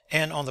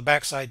 and on the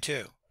backside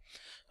too.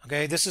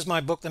 Okay, this is my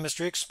book, The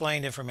Mystery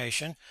Explained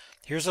information.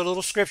 Here's a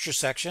little scripture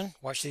section.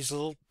 Watch these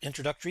little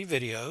introductory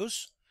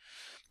videos.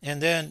 And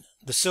then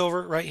the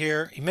silver right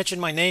here. You mention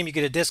my name, you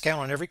get a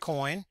discount on every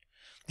coin.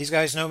 These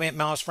guys know me at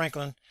Miles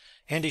Franklin.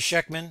 Andy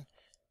Scheckman,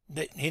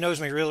 he knows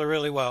me really,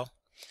 really well.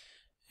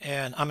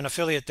 And I'm an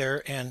affiliate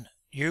there, and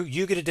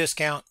you get a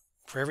discount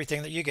for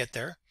everything that you get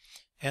there.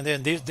 And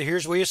then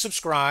here's where you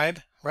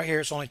subscribe. Right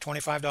here, it's only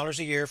 $25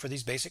 a year for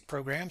these basic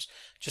programs,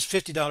 just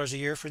 $50 a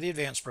year for the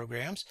advanced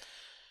programs.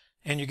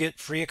 And you get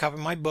free a copy of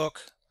my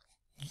book.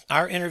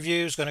 our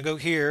interview is going to go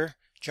here.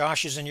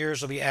 Josh's and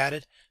yours will be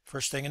added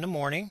first thing in the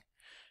morning.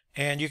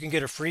 And you can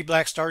get a free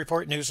Black Star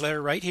Report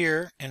newsletter right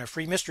here and a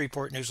free Mystery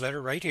Report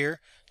newsletter right here.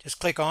 Just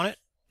click on it,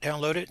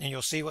 download it, and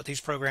you'll see what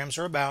these programs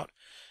are about.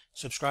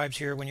 Subscribe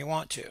here when you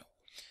want to.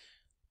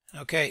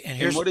 Okay, and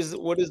here's... what is the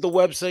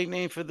website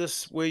name for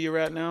this, where you're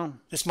at now?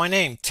 It's my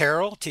name,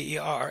 Terral,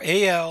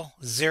 Terral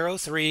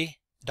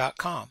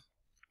 03.com.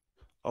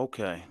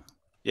 Okay.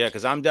 Yeah,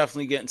 because I'm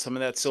definitely getting some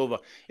of that silver.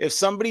 If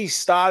somebody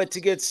started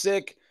to get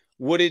sick,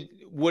 would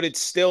it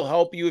still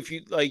help you if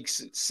you, like,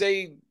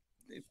 say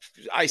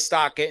I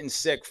start getting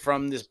sick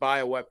from this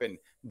bioweapon,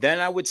 then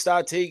I would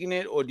start taking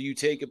it, or do you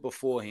take it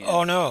beforehand?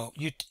 Oh no,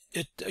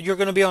 you're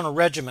going to be on a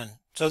regimen.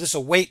 So this is a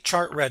weight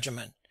chart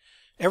regimen.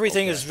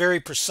 Everything is very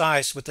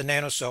precise with the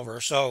Nano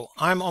Silver. So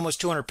I'm almost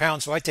 200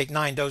 pounds, so I take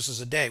 9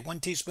 doses a day, 1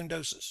 teaspoon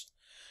doses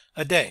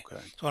a day.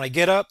 Okay. So when I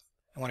get up,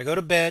 and when I go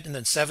to bed, and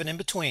then 7 in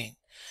between.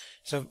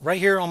 So right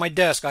here on my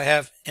desk, I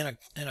have in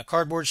a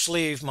cardboard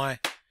sleeve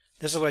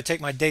this is what I take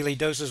my daily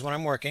doses when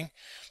I'm working.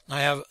 I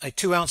have a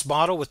 2-ounce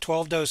bottle with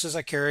 12 doses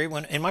I carry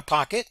in my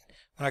pocket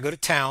when I go to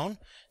town,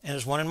 and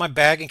there's one in my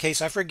bag in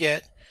case I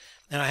forget,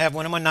 and I have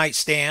one in my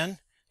nightstand,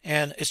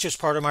 and it's just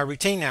part of my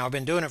routine now. I've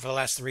been doing it for the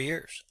last 3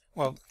 years.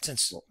 Well,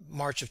 since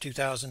March of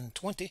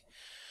 2020.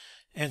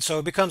 And so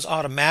it becomes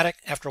automatic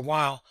after a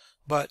while,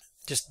 but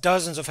just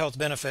dozens of health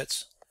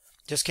benefits.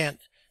 Just can't,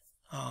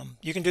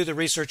 you can do the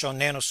research on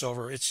Nano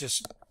Silver. It's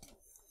just,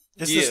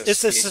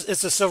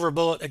 it's a silver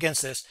bullet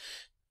against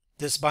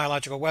this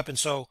biological weapon.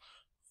 So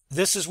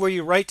this is where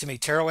you write to me,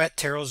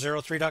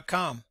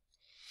 Terral@Terral03.com.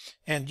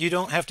 And you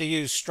don't have to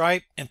use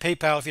Stripe and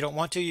PayPal if you don't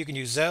want to. You can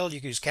use Zelle,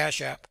 you can use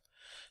Cash App.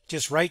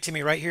 Just write to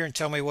me right here and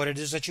tell me what it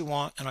is that you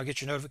want, and I'll get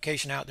your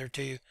notification out there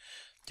to you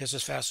just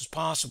as fast as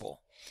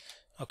possible.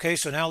 Okay,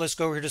 so now let's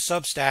go over here to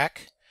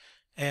Substack.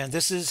 And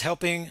this is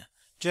helping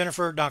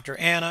Jennifer, Dr.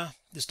 Anna.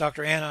 This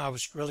Dr. Anna, I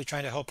was really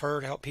trying to help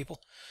her, to help people.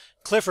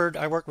 Clifford,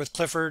 I worked with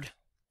Clifford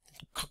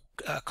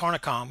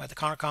Carnicom at the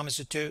Carnicom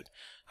Institute.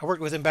 I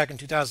worked with him back in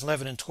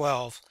 2011 and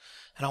 12.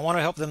 And I want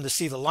to help them to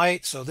see the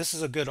light. So this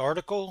is a good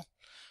article.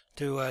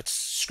 It's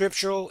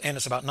scriptural, and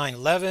it's about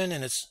 9/11,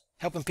 and it's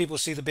helping people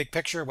see the big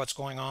picture of what's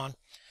going on.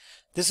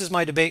 This is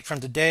my debate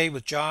from today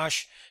with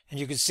Josh, and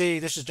you can see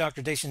this is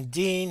Dr. Jason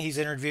Dean. He's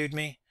interviewed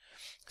me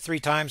 3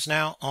 times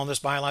now on this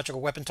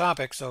biological weapon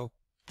topic. So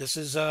this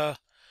is,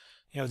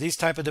 these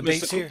type of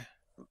debates here.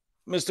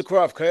 Mr.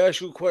 Croft, can I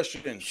ask you a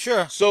question?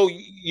 Sure. So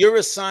you're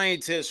a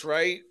scientist,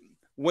 right?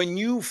 When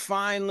you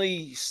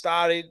finally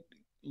started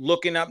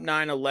looking up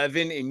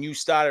 9/11 and you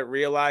started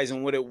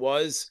realizing what it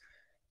was,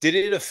 did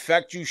it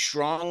affect you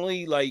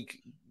strongly, like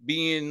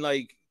being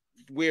like,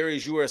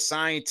 whereas you were a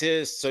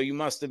scientist, so you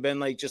must have been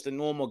like just a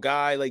normal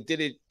guy? Like,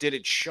 did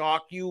it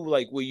shock you?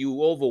 Like, were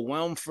you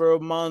overwhelmed for a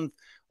month?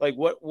 Like,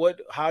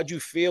 how'd you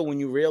feel when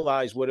you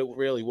realized what it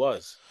really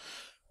was?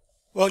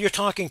 Well, you're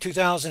talking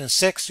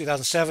 2006,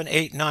 2007,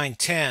 8, 9,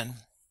 10.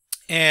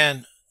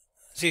 And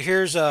see,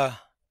 here's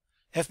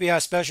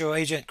FBI Special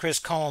Agent Chris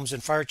Combs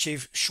and Fire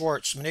Chief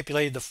Schwartz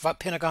manipulated the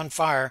Pentagon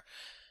fire,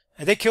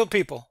 and they killed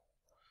people.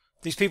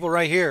 These people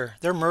right here,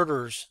 they're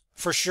murderers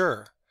for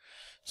sure.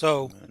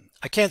 So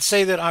I can't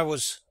say that I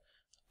was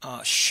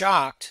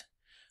shocked.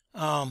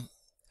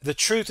 The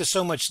truth is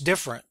so much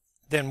different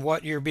than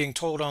what you're being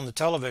told on the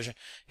television.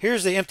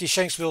 Here's the empty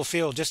Shanksville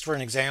field, just for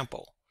an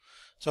example.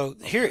 So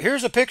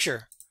here's a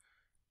picture.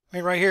 I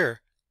mean, right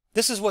here.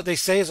 This is what they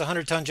say is a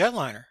 100-ton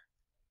jetliner.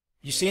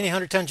 You see any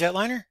 100-ton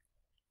jetliner?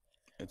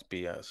 It's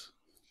BS.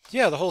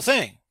 Yeah, the whole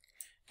thing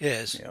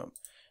is. Yeah.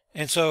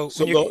 And so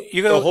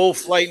you go, the whole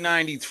Flight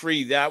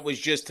 93, that was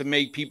just to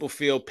make people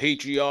feel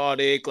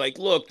patriotic. Like,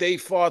 look, they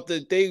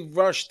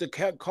rushed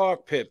the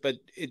cockpit, but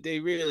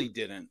they really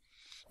didn't.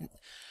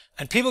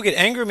 And people get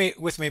angry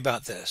with me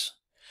about this.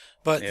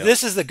 But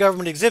this is the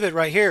government exhibit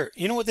right here.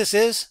 You know what this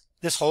is?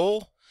 This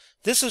hole?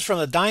 This is from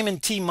the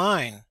Diamond T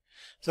mine.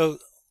 So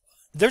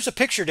there's a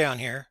picture down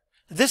here.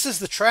 This is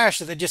the trash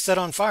that they just set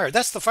on fire.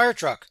 That's the fire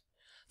truck.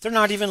 They're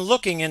not even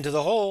looking into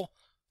the hole.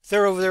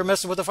 They're over there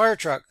messing with the fire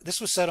truck. This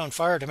was set on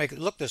fire to make it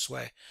look this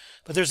way.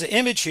 But there's an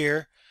image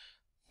here.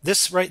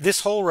 This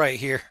hole right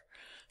here.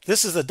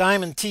 This is the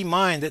Diamond T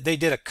mine that they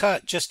did a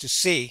cut just to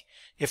see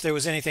if there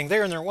was anything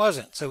there, and there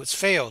wasn't. So it's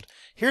failed.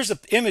 Here's the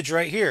image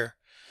right here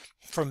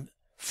from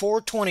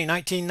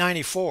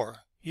 4/20/1994.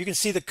 You can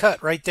see the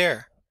cut right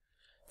there.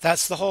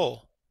 That's the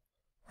hole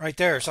right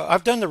there. So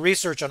I've done the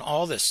research on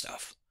all this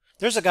stuff.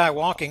 There's a guy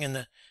walking in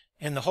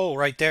the hole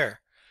right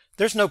there.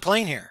 There's no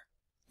plane here.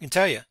 I can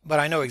tell you, but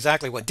I know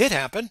exactly what did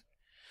happen.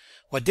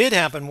 What did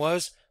happen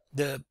was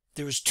there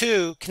was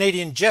 2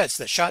 Canadian jets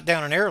that shot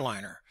down an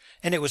airliner,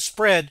 and it was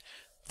spread.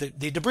 The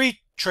debris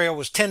trail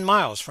was 10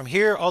 miles from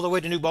here all the way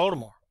to New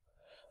Baltimore,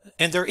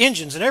 and their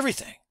engines and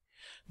everything.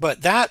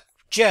 But that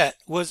jet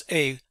was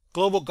a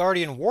Global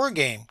Guardian war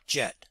game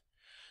jet.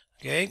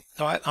 Okay,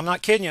 so I'm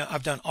not kidding you.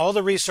 I've done all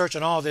the research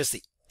on all this,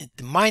 the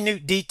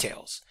minute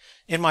details.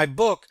 In my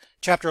book,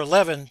 Chapter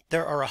 11,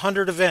 there are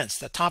 100 events,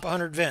 the top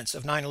 100 events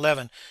of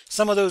 9/11.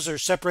 Some of those are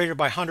separated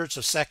by hundreds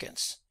of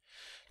seconds.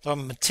 So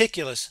I'm a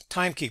meticulous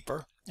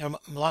timekeeper.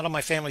 A lot of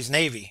my family's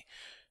Navy.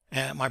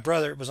 And my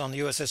brother was on the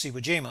USS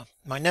Iwo Jima.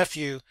 My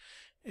nephew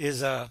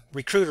is a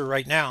recruiter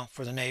right now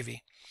for the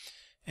Navy.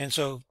 And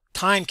so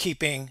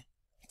timekeeping,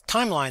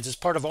 timelines is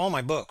part of all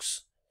my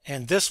books.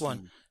 And this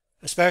one,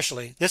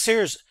 especially. This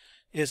here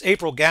is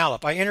April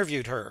Gallup. I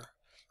interviewed her.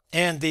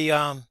 And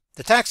the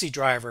taxi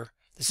driver,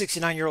 the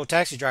 69-year-old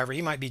taxi driver,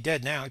 he might be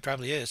dead now. He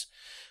probably is.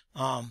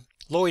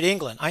 Lloyd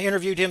England. I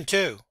interviewed him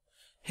too.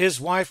 His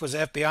wife was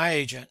an FBI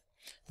agent.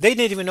 They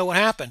didn't even know what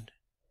happened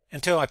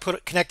until I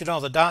connected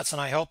all the dots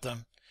and I helped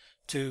them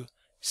to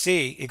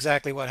see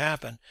exactly what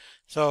happened.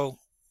 So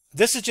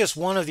this is just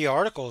one of the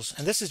articles,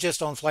 and this is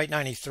just on Flight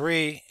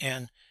 93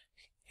 and,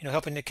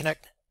 helping to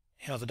connect,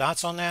 the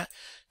dots on that.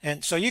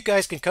 And so you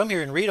guys can come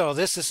here and read all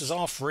this. This is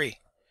all free.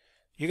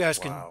 You guys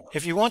can,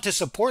 if you want to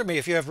support me,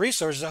 if you have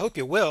resources, I hope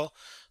you will,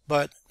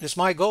 but it's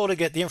my goal to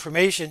get the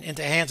information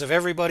into the hands of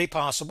everybody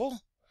possible.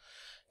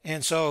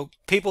 And so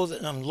people,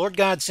 Lord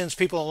God sends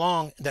people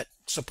along that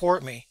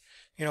support me,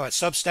 at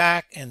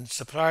Substack and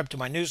subscribe to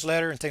my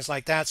newsletter and things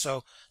like that. So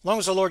as long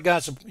as the Lord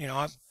God's,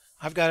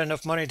 I've got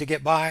enough money to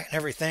get by and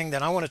everything,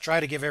 then I want to try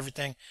to give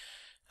everything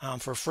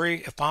for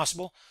free if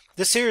possible.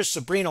 This here is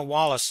Sabrina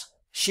Wallace.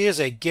 She is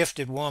a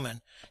gifted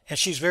woman, and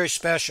she's very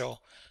special.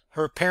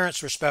 Her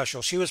parents were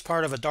special. She was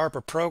part of a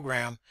DARPA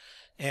program,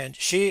 and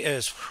she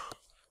is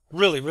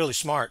really, really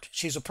smart.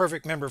 She's a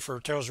perfect member for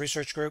Terral's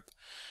research group.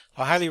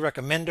 I highly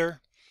recommend her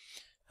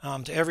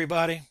to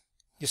everybody.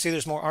 You see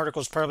there's more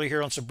articles probably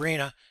here on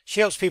Sabrina.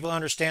 She helps people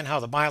understand how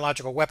the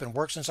biological weapon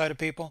works inside of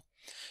people.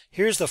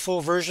 Here's the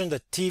full version,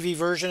 the TV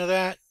version of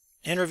that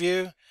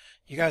interview.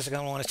 You guys are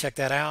going to want to check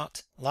that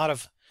out. A lot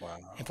of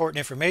important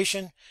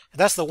information.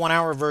 That's the 1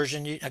 hour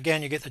version.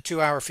 Again, you get the 2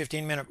 hour,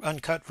 15-minute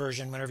uncut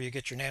version whenever you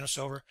get your Nano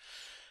Silver.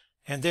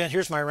 And then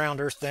here's my round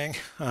earth thing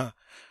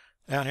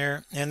down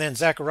here. And then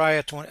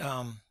Zechariah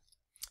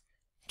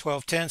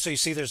 12:10. So you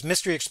see there's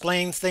mystery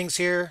explained things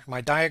here, my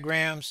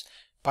diagrams,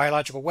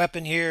 biological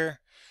weapon here.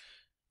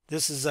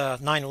 This is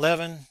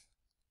 9/11.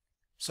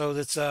 So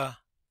that's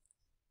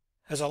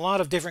there's a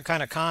lot of different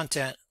kind of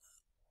content.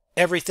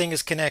 Everything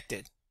is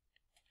connected.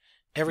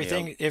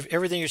 Everything, if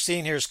everything you're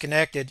seeing here is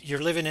connected,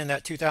 you're living in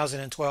that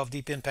 2012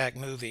 Deep Impact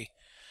movie,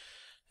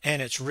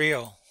 and it's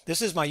real.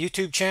 This is my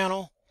YouTube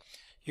channel.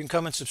 You can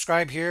come and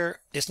subscribe here.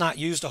 It's not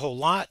used a whole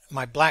lot.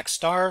 My Black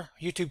Star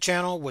YouTube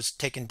channel was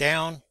taken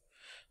down.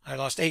 I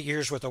lost 8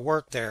 years worth of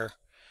work there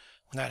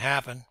when that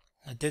happened.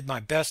 I did my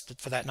best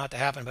for that not to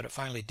happen, but it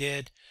finally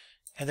did.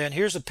 And then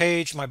here's a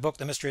page, my book,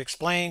 The Mystery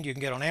Explained, you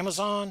can get on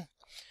Amazon.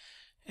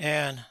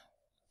 And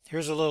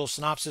here's a little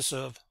synopsis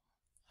of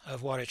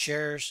what it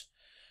shares.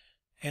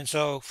 And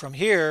so from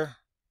here,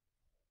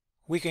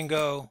 we can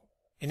go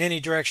in any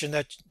direction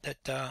that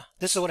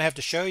this is what I have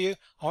to show you.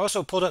 I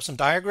also pulled up some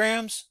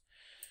diagrams,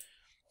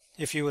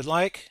 if you would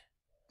like.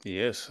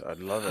 Yes, I'd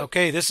love it.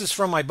 Okay, this is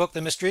from my book,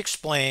 The Mystery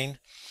Explained.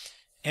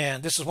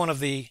 And this is one of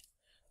the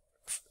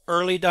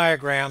early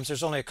diagrams.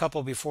 There's only a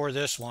couple before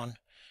this one,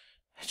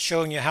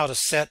 showing you how to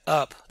set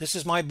up. This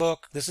is my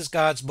book, this is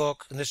God's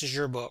book, and this is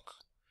your book.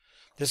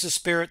 This is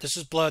spirit, this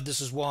is blood, this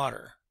is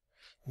water.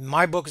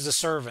 My book is a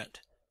servant.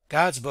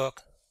 God's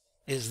book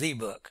is the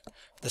book,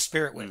 the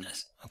spirit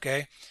witness.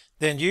 Okay?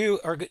 Then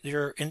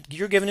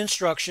you're given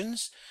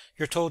instructions.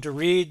 You're told to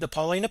read the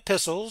Pauline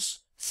epistles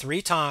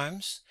 3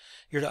 times.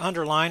 You're to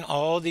underline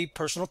all the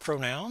personal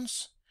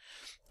pronouns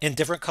in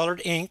different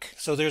colored ink.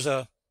 So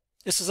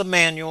this is a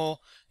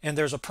manual, and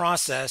there's a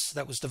process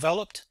that was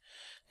developed,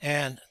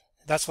 and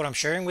that's what I'm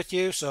sharing with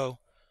you. So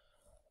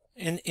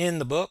in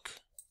the book,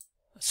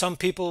 some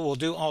people will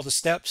do all the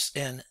steps,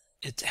 and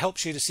it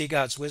helps you to see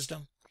God's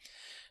wisdom,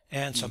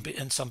 and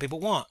some people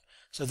won't.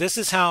 So this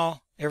is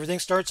how everything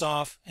starts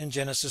off in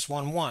Genesis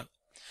 1:1.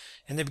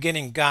 In the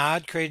beginning,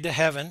 God created the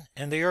heaven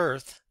and the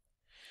earth.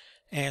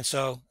 And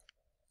so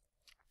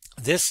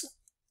this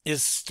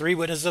is 3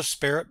 witnesses of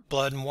spirit,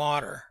 blood, and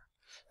water.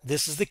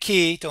 This is the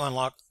key to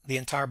unlock the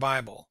entire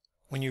Bible,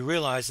 when you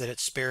realize that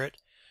it's spirit,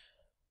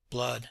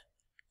 blood,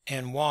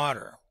 and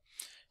water.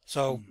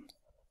 So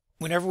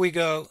whenever we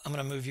go, I'm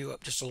going to move you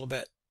up just a little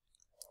bit.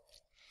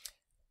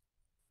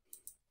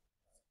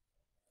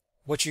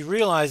 What you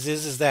realize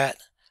is that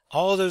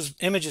all of those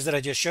images that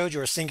I just showed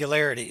you are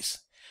singularities.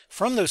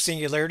 From those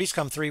singularities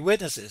come 3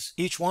 witnesses,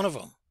 each one of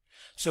them.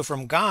 So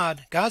from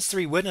God's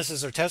 3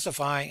 witnesses are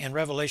testifying in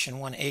Revelation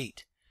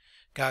 1:8.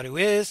 God who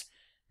is,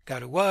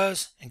 God who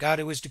was, and God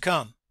who is to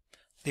come,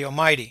 the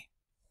Almighty.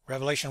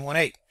 Revelation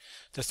 1:8.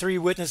 The 3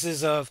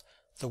 witnesses of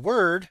the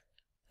Word,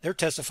 they're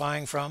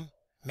testifying from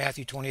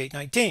Matthew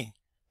 28:19.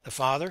 The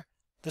Father,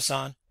 the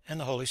Son, and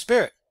the Holy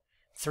Spirit.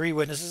 3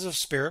 witnesses of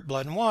spirit,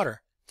 blood, and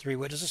water. 3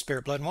 witnesses of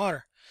spirit, blood, and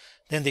water.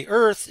 Then the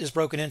earth is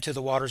broken into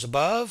the waters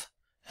above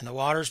and the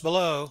waters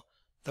below,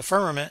 the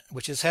firmament,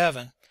 which is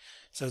heaven.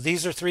 So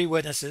these are 3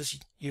 witnesses.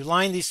 You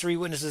line these 3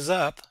 witnesses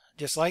up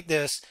just like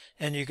this,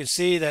 and you can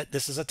see that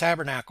this is a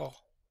tabernacle.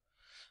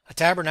 A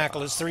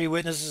tabernacle is 3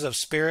 witnesses of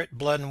spirit,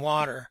 blood, and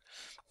water.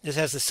 It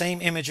has the same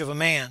image of a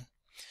man.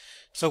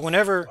 So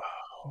whenever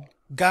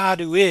God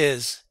who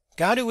is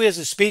God who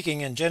is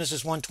speaking in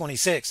Genesis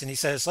 1:26, and he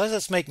says, let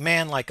us make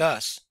man like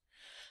us.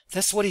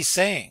 That's what he's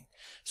saying.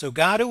 So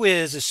God who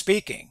is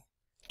speaking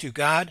to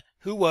God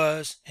who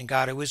was and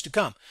God who is to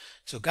come.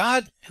 So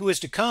God who is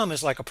to come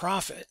is like a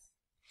prophet.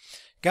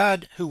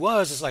 God who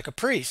was is like a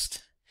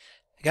priest.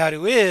 God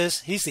who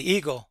is, he's the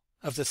eagle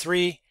of the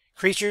three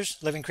creatures,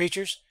 living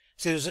creatures.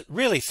 See, there's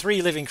really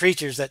three living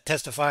creatures that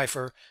testify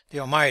for the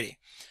Almighty.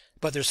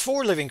 But there's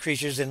four living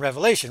creatures in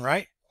Revelation,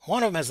 right?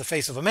 One of them has the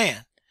face of a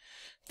man.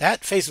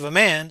 That face of a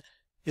man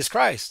is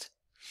Christ.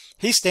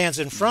 He stands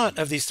in front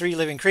of these three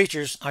living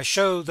creatures. I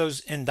show those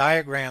in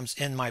diagrams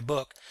in my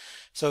book.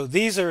 So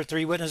these are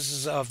three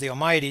witnesses of the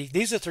Almighty.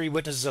 These are three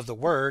witnesses of the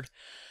Word.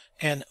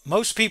 And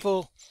most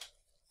people,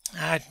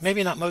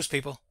 maybe not most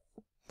people,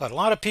 but a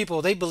lot of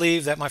people, they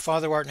believe that my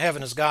Father who art in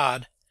heaven is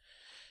God.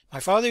 My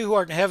Father who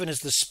art in heaven is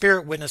the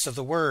Spirit witness of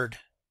the Word.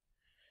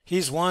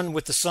 He's one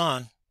with the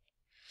Son.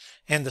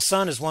 And the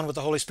Son is one with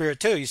the Holy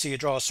Spirit too. You see, you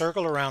draw a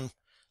circle around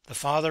the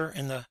Father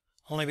and the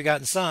only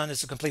begotten Son.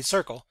 It's a complete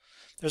circle.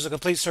 There's a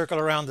complete circle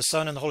around the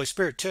Son and the Holy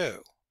Spirit too.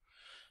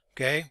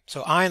 Okay,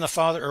 so I and the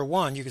Father are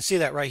one. You can see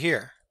that right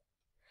here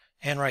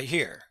and right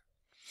here.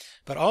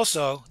 But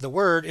also, the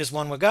Word is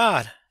one with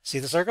God. See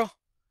the circle?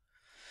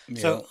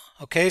 Yeah. So,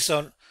 okay,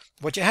 so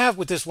what you have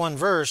with this one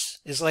verse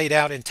is laid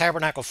out in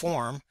tabernacle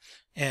form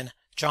in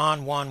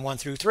John 1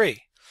 through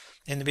 3.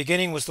 In the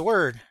beginning was the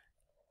Word.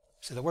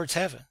 So the Word's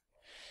heaven.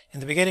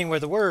 In the beginning where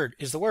the Word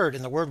is the Word,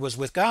 and the Word was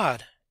with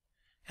God,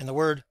 and the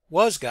Word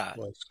was God,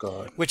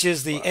 which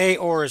is the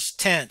aorist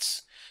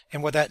tense.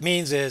 And what that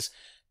means is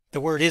the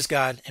Word is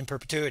God in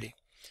perpetuity.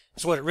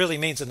 That's what it really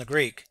means in the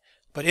Greek.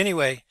 But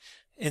anyway,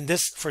 in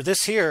this, for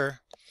this here,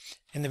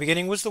 in the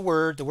beginning was the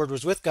Word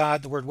was with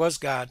God, the Word was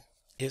God,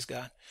 is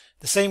God.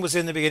 The same was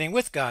in the beginning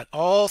with God.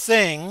 All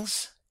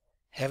things,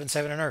 heavens,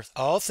 heaven, and earth,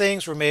 all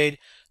things were made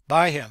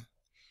by him.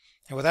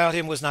 And without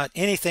him was not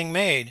anything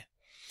made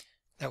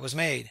that was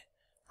made.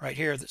 Right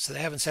here, that's the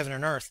heavens, heaven,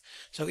 and earth.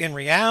 So in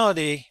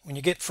reality, when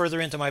you get further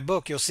into my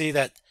book, you'll see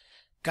that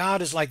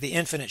God is like the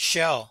infinite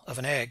shell of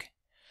an egg.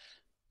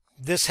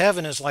 This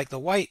heaven is like the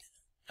white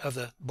of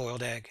the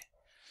boiled egg.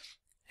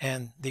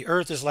 And the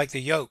earth is like the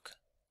yolk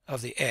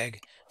of the egg.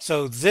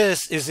 So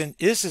this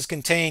is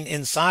contained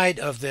inside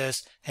of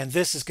this, and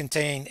this is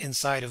contained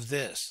inside of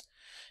this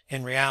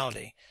in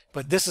reality.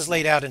 But this is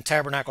laid out in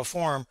tabernacle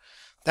form.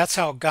 That's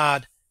how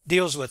God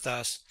deals with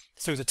us,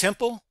 through the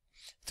temple,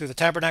 through the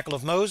tabernacle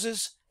of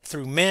Moses,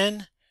 through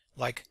men,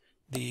 like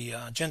the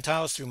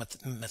Gentiles through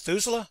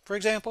Methuselah, for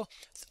example,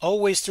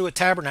 always through a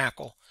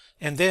tabernacle.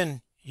 And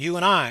then you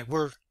and I,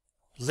 we're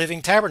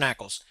living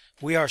tabernacles.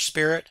 We are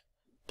spirit,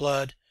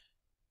 blood.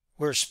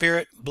 We're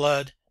spirit,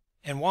 blood,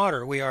 and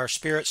water. We are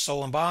spirit,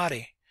 soul, and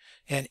body.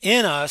 And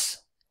in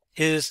us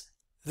is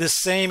this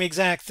same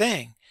exact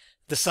thing,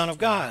 the Son of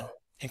God,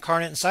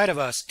 incarnate inside of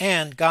us,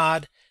 and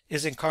God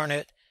is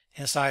incarnate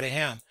inside of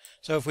him.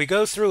 So if we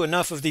go through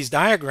enough of these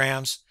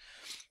diagrams,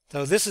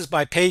 so this is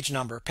by page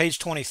number, page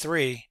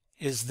 23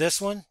 is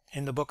this one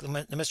in the book,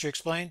 The Mystery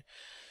Explained.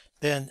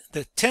 Then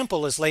the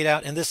temple is laid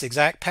out in this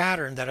exact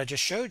pattern that I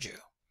just showed you.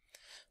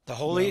 The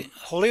Holy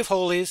of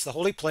Holies, the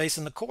holy place,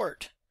 and the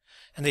court.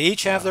 And they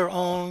each have their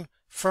own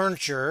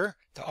furniture,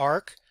 the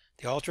ark,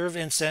 the altar of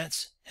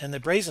incense, and the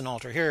brazen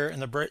altar here,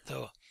 and the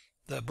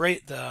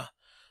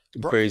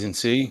brazen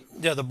sea.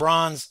 Yeah, the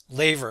bronze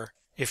laver,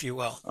 if you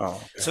will.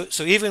 Oh, okay.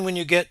 So even when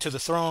you get to the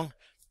throne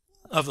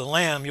of the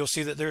Lamb, you'll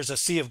see that there's a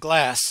sea of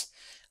glass.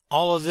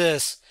 All of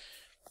this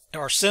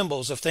are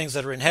symbols of things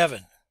that are in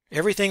heaven.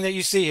 Everything that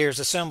you see here is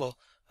a symbol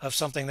of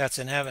something that's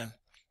in heaven.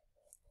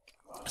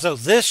 So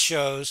this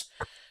shows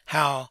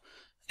how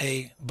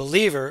a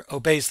believer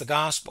obeys the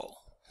gospel.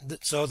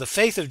 So the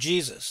faith of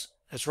Jesus,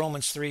 that's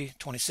Romans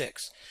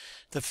 3:26.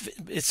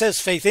 It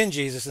says faith in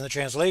Jesus in the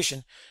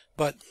translation,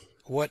 but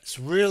what's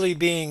really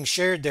being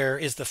shared there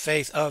is the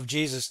faith of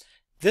Jesus.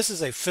 This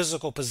is a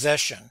physical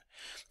possession,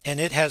 and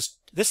it has,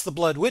 this is the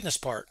blood witness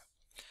part.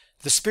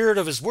 The Spirit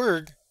of his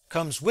word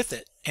comes with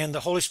it, and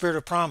the Holy Spirit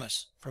of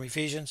promise from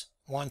Ephesians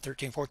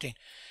 1:13-14.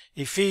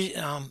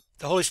 The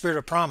Holy Spirit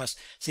of promise.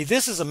 See,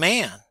 this is a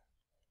man,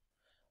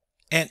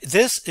 and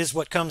this is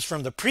what comes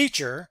from the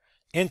preacher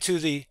into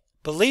the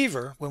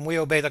believer when we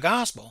obey the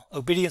gospel.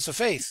 Obedience of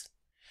faith.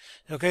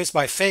 Okay, it's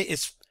by faith.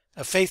 It's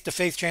a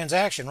faith-to-faith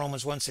transaction.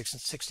 Romans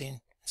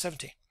 1:16-17.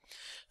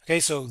 Okay,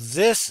 so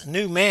this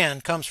new man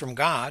comes from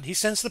God. He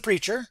sends the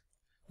preacher.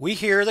 We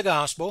hear the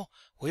gospel.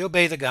 We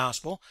obey the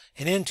gospel.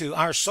 And into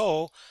our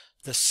soul,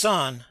 the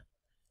Son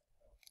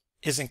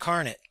is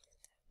incarnate.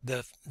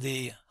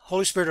 The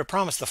Holy Spirit of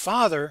promise, the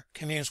Father,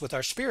 communes with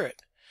our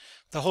spirit.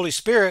 The Holy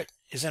Spirit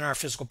is in our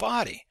physical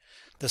body.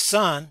 The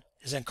Son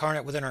is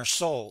incarnate within our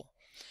soul.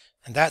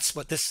 And that's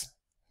what this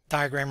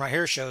diagram right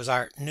here shows,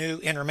 our new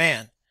inner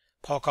man.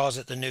 Paul calls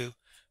it the new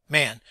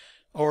man.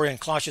 Or in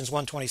Colossians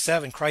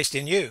 1:27, Christ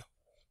in you,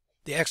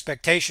 the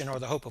expectation or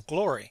the hope of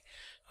glory.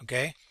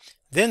 Okay?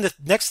 Then the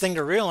next thing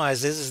to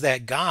realize is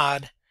that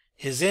God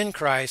is in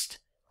Christ,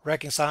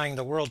 reconciling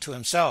the world to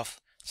himself.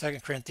 2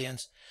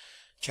 Corinthians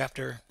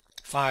chapter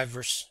 5,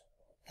 verse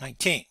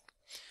 19.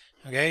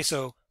 Okay,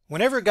 so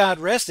whenever God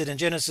rested in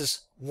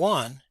Genesis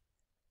 1,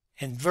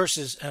 in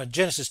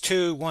Genesis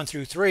 2, 1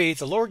 through 3,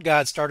 the Lord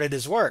God started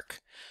his work.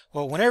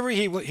 Well, whenever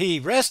he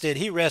rested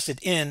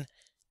in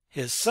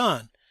his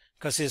Son,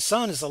 because his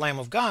Son is the Lamb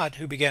of God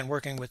who began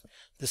working with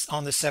this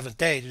on the seventh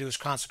day to do his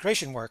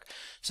consecration work.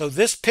 So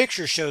this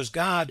picture shows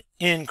God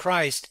in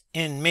Christ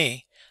in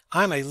me.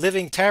 I'm a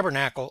living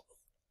tabernacle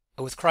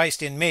with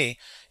Christ in me,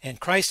 and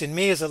Christ in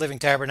me is a living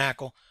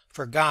tabernacle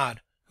for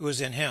God who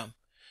is in him.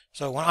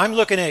 So when I'm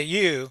looking at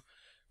you,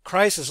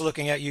 Christ is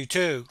looking at you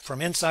too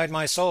from inside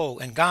my soul,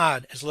 and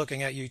God is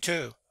looking at you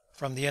too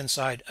from the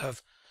inside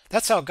of.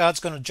 That's how God's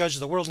going to judge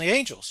the world and the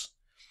angels.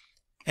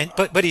 And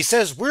but he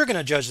says we're going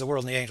to judge the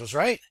world and the angels,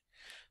 right?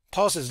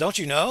 Paul says, don't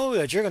you know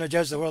that you're going to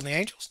judge the world and the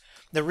angels?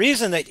 The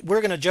reason that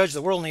we're going to judge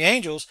the world and the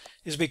angels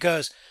is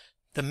because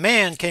the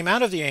man came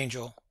out of the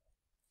angel,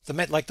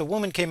 like the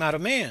woman came out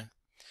of man.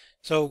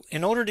 So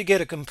in order to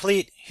get a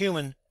complete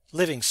human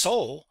living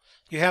soul,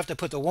 you have to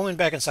put the woman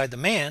back inside the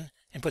man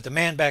and put the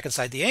man back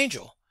inside the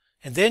angel.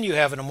 And then you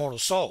have an immortal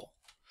soul.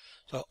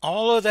 So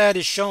all of that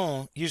is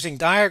shown using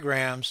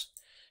diagrams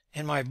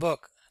in my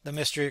book, The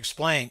Mystery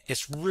Explained.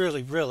 It's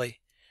really, really,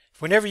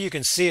 whenever you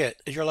can see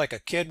it, you're like a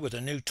kid with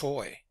a new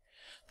toy.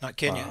 Not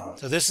kidding you.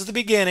 So this is the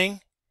beginning,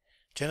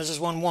 Genesis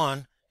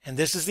 1:1, and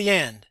this is the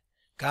end.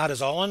 God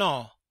is all in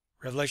all,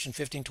 Revelation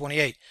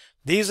 15:28.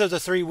 These are the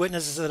three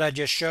witnesses that I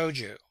just showed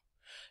you.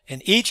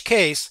 In each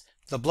case,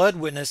 the blood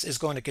witness is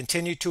going to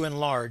continue to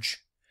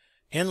enlarge,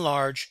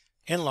 enlarge,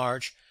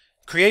 enlarge.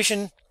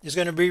 Creation is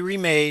going to be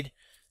remade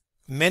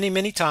many,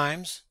 many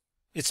times.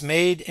 It's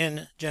made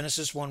in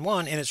Genesis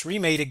 1:1, and it's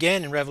remade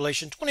again in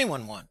Revelation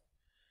 21:1.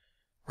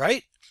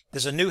 Right?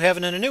 There's a new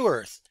heaven and a new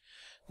earth.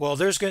 Well,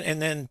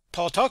 and then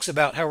Paul talks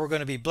about how we're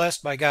going to be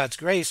blessed by God's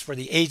grace for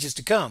the ages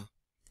to come.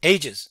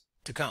 Ages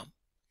to come.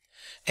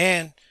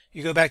 And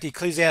you go back to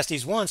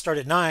Ecclesiastes 1, start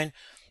at 9,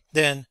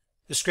 then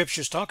the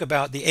scriptures talk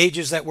about the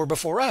ages that were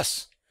before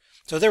us.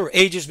 So there were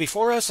ages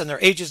before us and there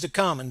are ages to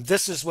come, and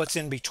this is what's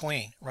in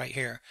between right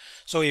here.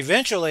 So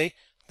eventually,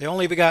 the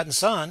only begotten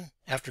Son,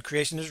 after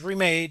creation is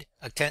remade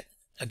again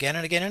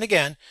and again and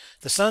again,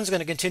 the Son's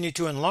going to continue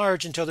to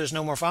enlarge until there's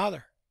no more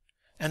Father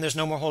and there's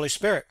no more Holy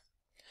Spirit.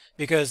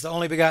 Because the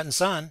only begotten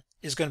Son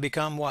is going to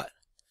become what?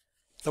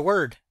 The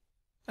Word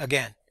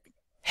again.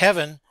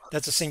 Heaven,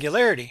 that's a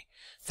singularity.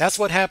 That's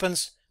what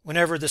happens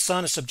whenever the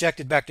Son is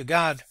subjected back to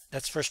God.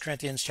 That's 1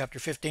 Corinthians chapter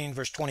 15,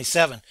 verse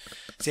 27.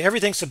 See,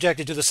 everything's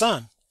subjected to the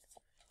Son.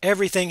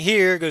 Everything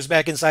here goes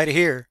back inside of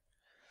here.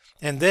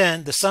 And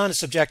then the Son is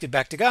subjected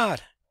back to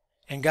God.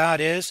 And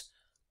God is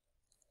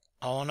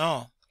all in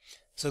all.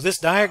 So this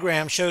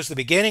diagram shows the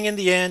beginning and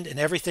the end and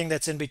everything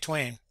that's in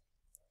between.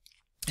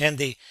 And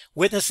the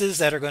witnesses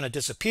that are going to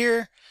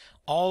disappear,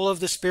 all of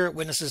the spirit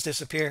witnesses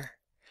disappear.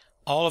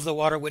 All of the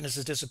water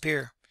witnesses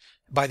disappear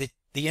by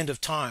the end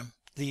of time,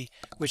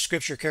 which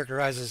Scripture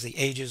characterizes the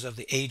ages of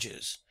the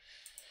ages.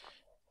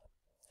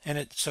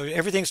 And so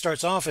everything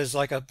starts off as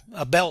like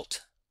a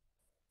belt.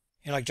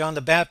 You know, like John the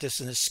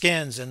Baptist and his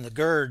skins and the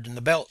gird and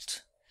the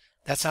belt.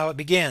 That's how it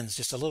begins,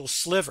 just a little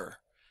sliver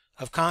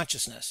of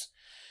consciousness.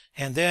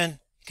 And then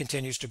it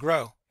continues to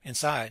grow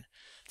inside.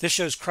 This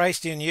shows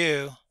Christ in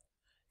you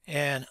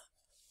and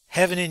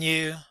heaven in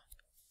you,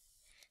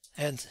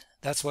 and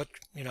that's what,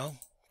 you know,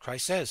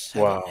 Christ says.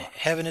 Wow.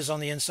 Heaven is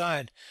on the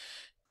inside.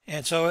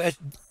 And so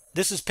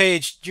this is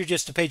you're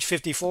just to page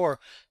 54.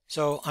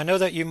 So I know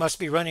that you must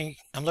be running.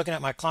 I'm looking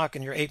at my clock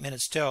and you're 8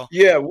 minutes till.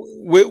 Yeah,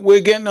 we're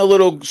getting a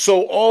little.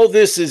 So all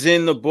this is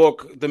in the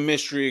book, The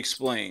Mystery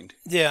Explained.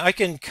 Yeah, I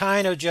can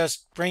kind of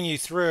just bring you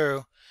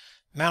through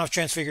Mount of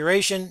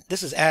Transfiguration.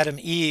 This is Adam,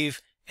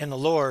 Eve, and the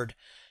Lord.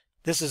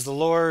 This is the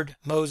Lord,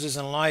 Moses,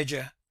 and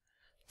Elijah.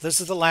 This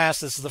is the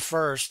last. This is the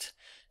first.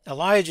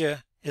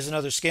 Elijah is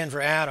another skin for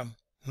Adam.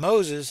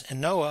 Moses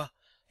and Noah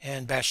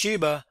and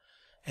Bathsheba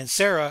and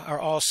Sarah are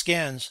all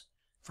skins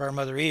for our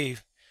mother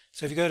Eve.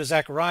 So if you go to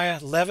Zechariah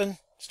 11,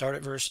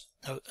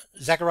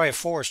 Zechariah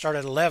 4, start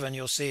at 11,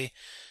 you'll see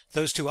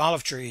those two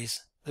olive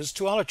trees. Those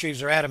two olive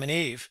trees are Adam and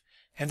Eve.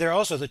 And they're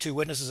also the two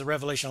witnesses of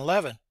Revelation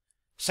 11.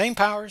 Same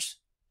powers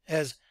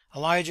as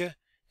Elijah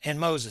and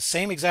Moses.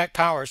 Same exact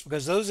powers,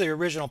 because those are the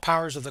original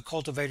powers of the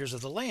cultivators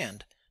of the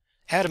land.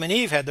 Adam and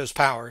Eve had those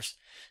powers.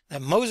 Now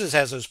Moses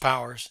has those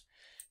powers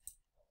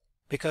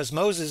because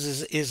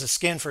Moses is a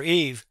skin for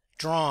Eve,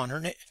 drawn.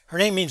 Her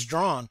name means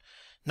drawn,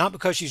 not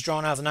because she's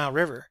drawn out of the Nile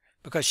River,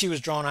 because she was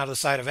drawn out of the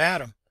side of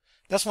Adam.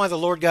 That's why the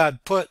Lord God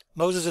put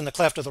Moses in the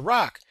cleft of the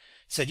rock.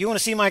 He said, you want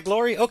to see my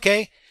glory?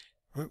 Okay.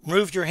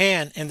 Moved your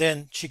hand, and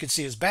then she could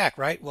see his back,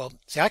 right? Well,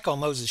 see, I call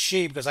Moses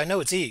she because I know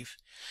it's Eve,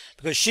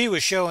 because she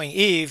was showing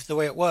Eve the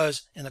way it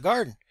was in the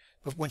garden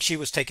when she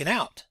was taken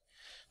out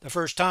the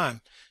first time.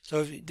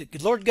 So the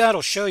Lord God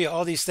will show you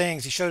all these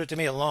things. He showed it to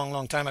me a long,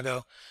 long time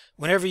ago.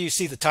 Whenever you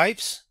see the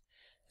types,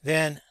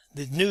 then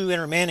the new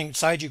inner man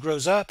inside you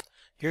grows up.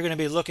 You're going to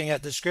be looking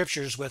at the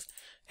scriptures with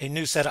a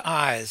new set of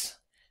eyes.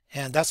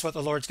 And that's what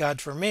the Lord's done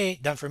for me,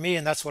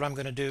 and that's what I'm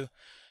going to do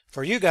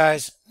for you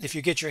guys if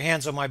you get your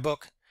hands on my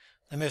book,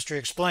 The Mystery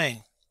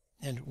Explained.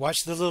 and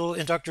watch the little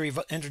introductory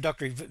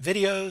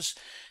videos,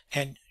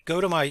 and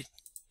go to my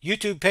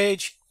YouTube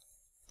page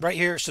right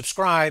here,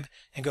 subscribe,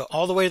 and go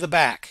all the way to the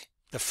back.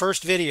 The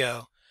first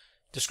video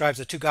describes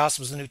the two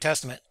Gospels of the New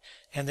Testament.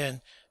 And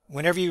then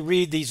whenever you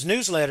read these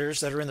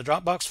newsletters that are in the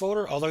Dropbox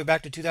folder all the way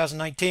back to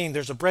 2019,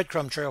 there's a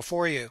breadcrumb trail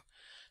for you.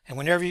 And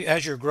whenever you,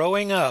 as you're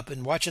growing up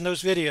and watching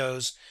those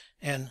videos,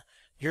 and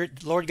your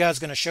Lord God's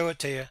going to show it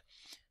to you,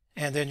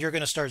 and then you're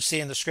going to start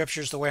seeing the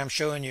scriptures the way I'm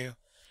showing you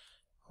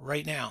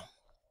right now.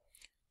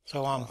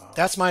 So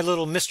that's my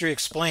little mystery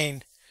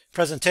explained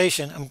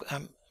presentation.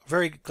 I'm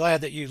very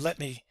glad that you let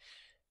me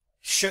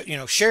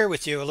share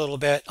with you a little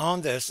bit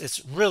on this.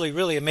 It's really,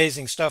 really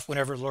amazing stuff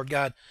whenever the Lord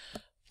God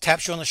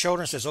taps you on the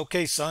shoulder and says,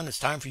 okay, son, it's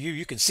time for you.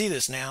 You can see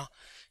this now.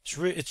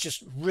 It's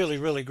just really,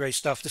 really great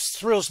stuff. This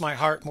thrills my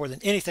heart more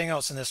than anything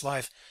else in this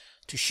life,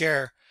 to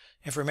share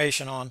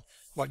information on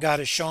what God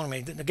has shown me.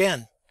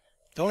 Again,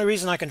 the only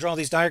reason I can draw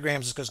these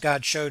diagrams is because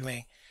God showed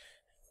me.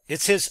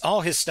 It's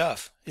all his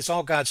stuff. It's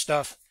all God's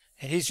stuff.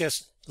 And he's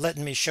just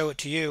letting me show it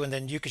to you, and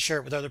then you can share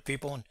it with other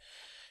people. And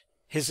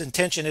his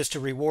intention is to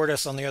reward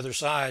us on the other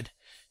side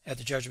at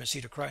the judgment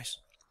seat of Christ.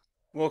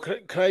 Well,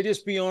 could I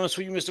just be honest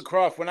with you, Mr.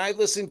 Croft? When I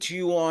listened to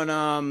you on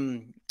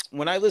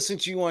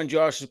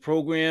Josh's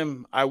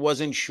program, I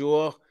wasn't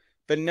sure.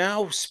 But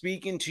now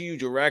speaking to you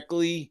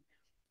directly,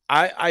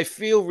 I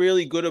feel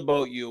really good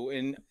about you.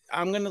 And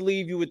I'm going to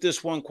leave you with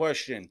this one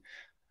question.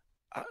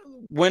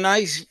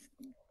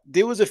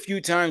 There was a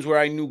few times where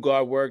I knew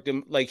God worked,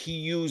 and like he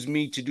used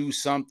me to do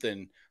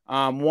something.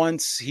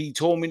 Once he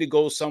told me to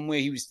go somewhere.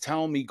 He was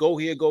telling me, go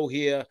here, go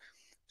here.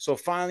 So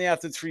finally,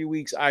 after 3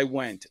 weeks, I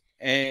went,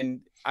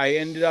 and I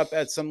ended up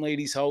at some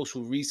lady's house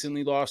who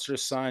recently lost her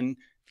son.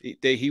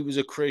 He was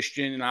a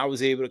Christian, and I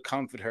was able to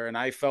comfort her. And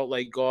I felt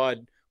like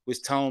God was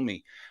telling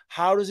me,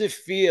 how does it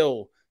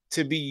feel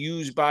to be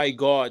used by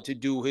God to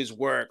do his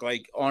work,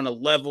 like on a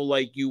level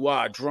like you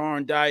are,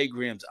 drawing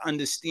diagrams,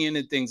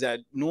 understanding things that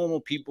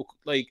normal people,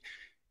 like,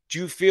 do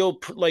you feel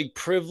like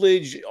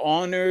privileged,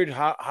 honored?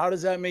 How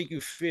does that make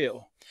you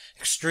feel?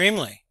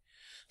 Extremely.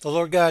 The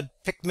Lord God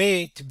picked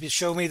me to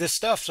show me this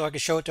stuff so I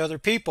could show it to other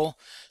people.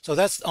 So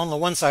that's on the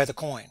one side of the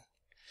coin.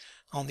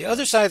 On the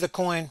other side of the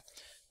coin,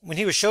 when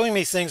he was showing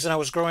me things and I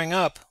was growing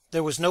up,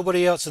 there was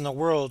nobody else in the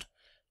world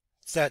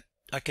that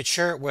I could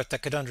share it with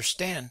that could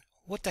understand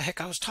what the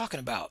heck I was talking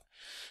about.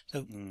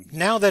 So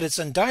now that it's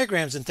in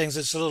diagrams and things,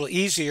 it's a little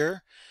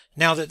easier.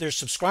 Now that there's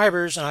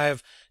subscribers and I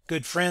have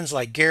good friends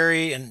like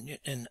Gary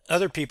and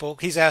other people,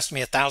 he's asked me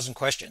 1,000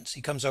 questions.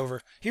 He comes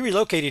over, he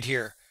relocated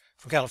here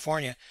from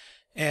California,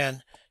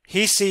 and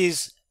he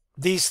sees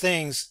these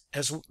things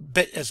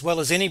as well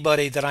as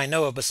anybody that I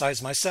know of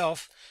besides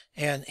myself,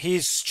 and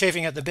he's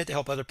chafing at the bit to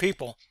help other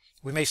people.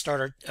 We may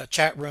start a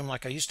chat room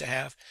like I used to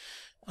have.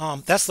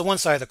 That's the one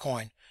side of the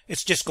coin.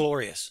 It's just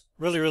glorious.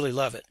 Really, really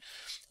love it.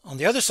 On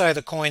the other side of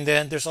the coin,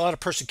 then, there's a lot of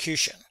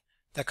persecution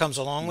that comes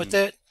along with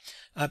it.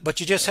 But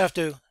you just have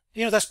to,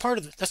 that's part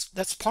of it.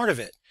 That's part of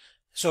it.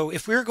 So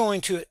if we're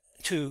going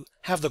to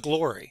have the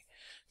glory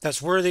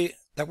that's worthy,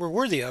 that we're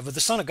worthy of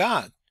the Son of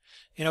God,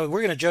 we're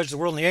going to judge the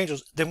world and the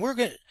angels, then we're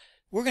going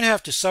to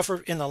have to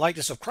suffer in the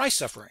likeness of Christ's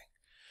suffering.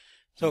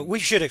 So we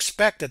should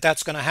expect that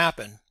that's going to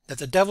happen, that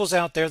the devil's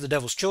out there, the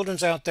devil's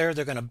children's out there,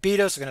 they're going to beat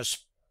us, they're going to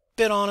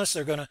spit on us,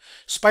 they're going to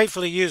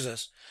spitefully use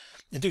us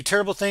and do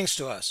terrible things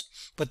to us.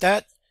 But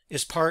that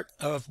is part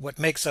of what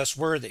makes us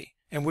worthy.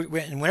 And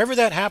whenever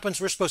that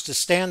happens, we're supposed to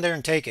stand there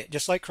and take it,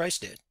 just like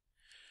Christ did.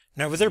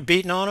 Whenever they're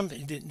beating on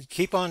him,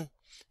 keep on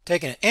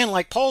taking it. And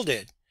like Paul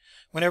did.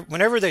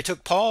 Whenever they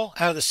took Paul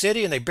out of the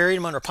city and they buried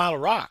him under a pile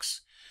of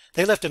rocks,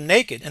 they left him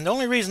naked. And the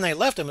only reason they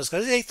left him is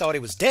because they thought he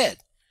was dead.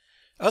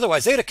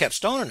 Otherwise, they'd have kept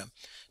stoning him.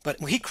 But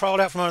he crawled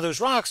out from under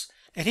those rocks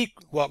and he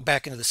walked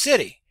back into the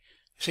city.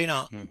 See,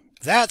 now,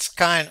 that's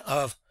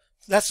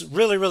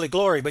really, really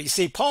glory. But you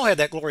see, Paul had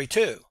that glory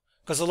too,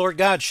 because the Lord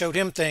God showed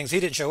him things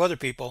he didn't show other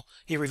people.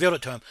 He revealed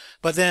it to him.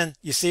 But then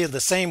you see the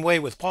same way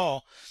with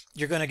Paul,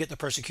 you're going to get the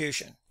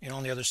persecution,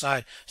 on the other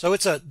side. So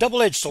it's a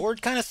double-edged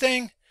sword kind of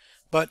thing.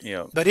 But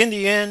in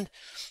the end,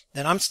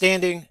 then I'm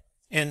standing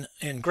in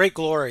great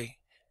glory,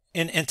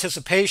 in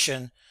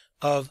anticipation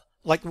of,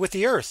 like with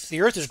the earth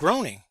is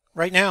groaning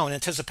right now in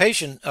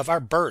anticipation of our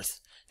birth.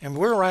 And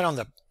we're right on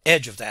the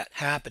edge of that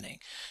happening.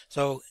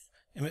 So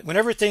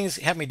whenever things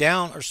have me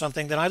down or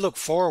something, then I look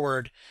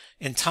forward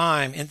in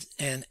time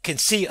and can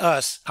see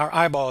us, our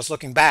eyeballs,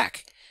 looking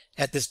back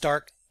at this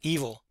dark,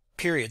 evil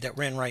period that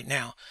we're in right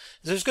now.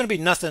 There's going to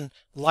be nothing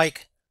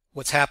like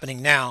what's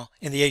happening now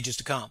in the ages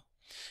to come.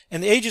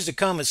 And the ages to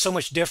come is so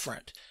much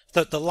different.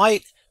 The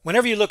light,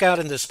 whenever you look out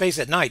into space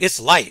at night, it's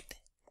light.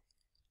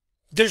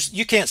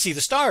 You can't see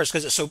the stars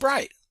because it's so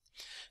bright.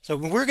 So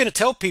when we're going to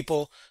tell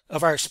people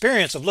of our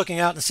experience of looking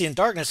out and seeing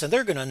darkness, and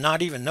they're going to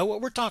not even know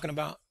what we're talking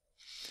about.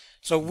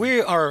 So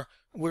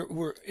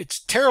it's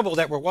terrible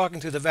that we're walking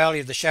through the valley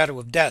of the shadow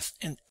of death.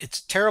 And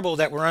it's terrible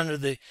that we're under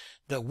the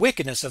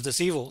wickedness of this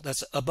evil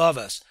that's above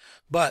us.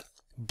 But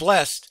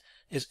blessed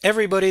is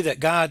everybody that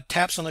God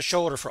taps on the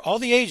shoulder for all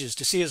the ages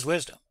to see his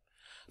wisdom.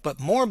 But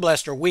more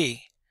blessed are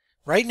we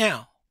right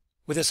now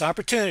with this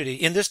opportunity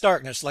in this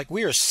darkness, like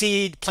we are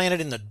seed planted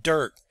in the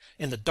dirt,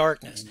 in the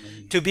darkness,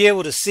 to be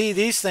able to see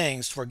these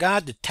things, for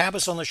God to tap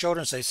us on the shoulder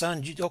and say,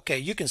 son, okay,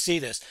 you can see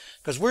this,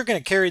 because we're going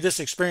to carry this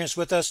experience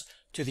with us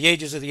to the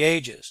ages of the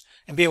ages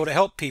and be able to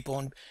help people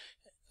and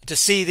to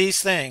see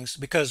these things,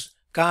 because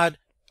God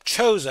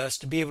chose us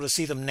to be able to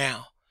see them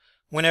now,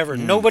 whenever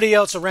nobody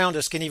else around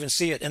us can even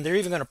see it, and they're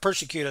even going to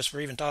persecute us for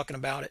even talking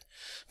about it.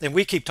 Then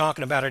we keep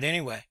talking about it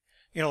anyway,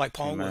 like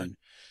Paul would.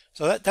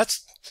 So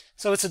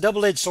so it's a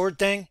double-edged sword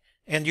thing,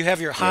 and you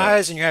have your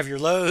highs and you have your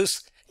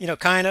lows,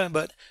 kind of,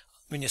 but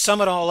when you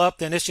sum it all up,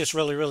 then it's just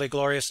really, really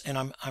glorious. And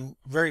I'm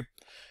very,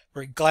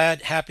 very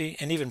glad, happy,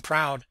 and even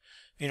proud,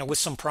 with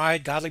some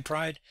pride, godly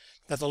pride,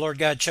 that the Lord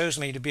God chose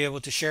me to be able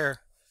to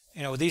share,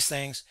 these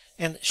things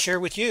and share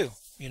with you,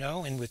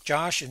 and with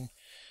Josh, and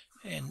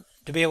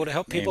to be able to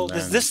help people.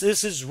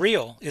 This is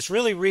real. It's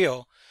really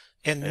real.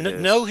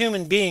 And no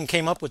human being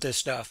came up with this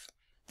stuff.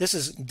 This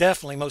is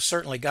definitely, most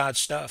certainly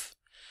God's stuff.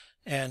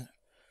 And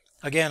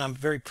again, I'm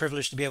very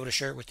privileged to be able to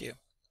share it with you.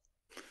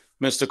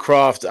 Mr.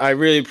 Croft, I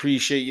really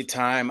appreciate your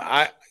time.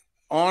 I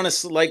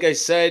honestly, like I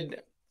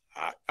said,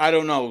 I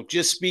don't know,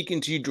 just speaking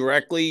to you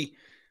directly,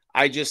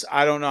 I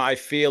don't know. I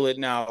feel it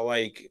now,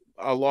 like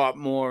a lot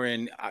more.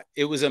 And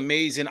it was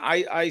amazing.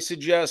 I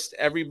suggest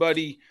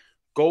everybody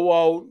go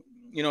out,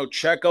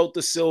 check out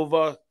the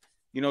Silver,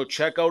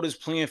 check out his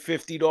plan,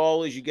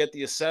 $50. You get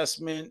the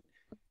assessment,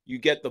 you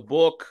get the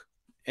book,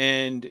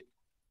 and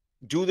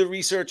do the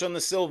research on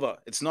the Silver.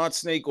 It's not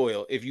snake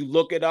oil. If you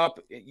look it up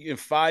in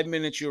 5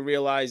 minutes, you'll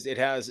realize it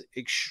has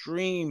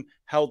extreme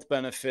health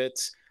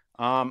benefits.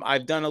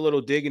 I've done a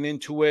little digging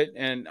into it,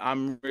 and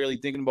I'm really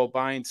thinking about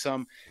buying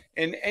some.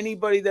 And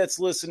anybody that's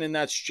listening,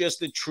 that's just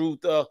the truth.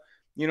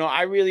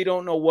 I really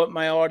don't know what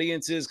my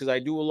audience is, because I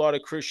do a lot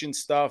of Christian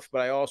stuff,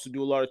 but I also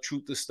do a lot of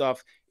truth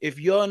stuff. If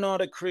you're not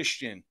a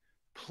Christian,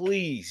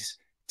 please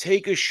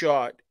take a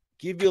shot.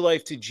 Give your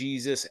life to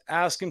Jesus.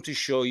 Ask him to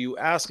show you.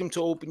 Ask him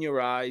to open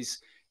your eyes,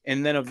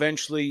 and then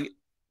eventually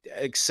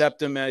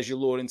accept him as your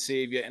Lord and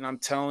Savior. And I'm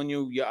telling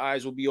you, your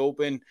eyes will be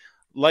open.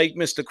 Like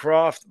Mr.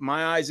 Croft,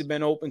 my eyes have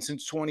been open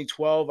since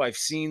 2012. I've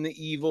seen the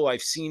evil.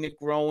 I've seen it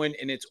growing,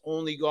 and it's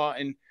only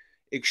gotten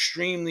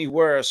extremely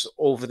worse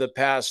over the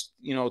past,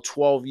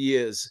 12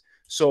 years.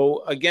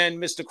 So again,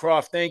 Mr.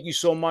 Croft, thank you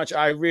so much.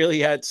 I really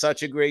had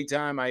such a great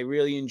time. I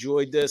really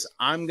enjoyed this.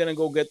 I'm going to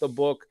go get the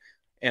book,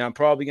 and I'm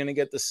probably going to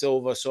get the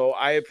Silver. So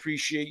I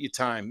appreciate your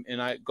time,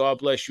 and God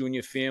bless you and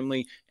your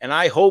family. And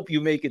I hope you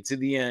make it to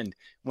the end.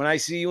 When I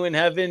see you in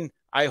heaven,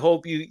 I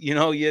hope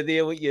you're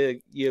there with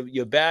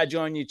your badge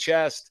on your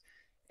chest,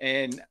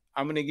 and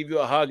I'm going to give you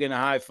a hug and a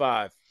high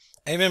five.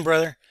 Amen,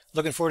 brother.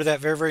 Looking forward to that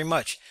very, very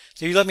much.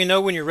 So you let me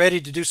know when you're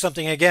ready to do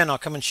something again. I'll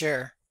come and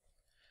share.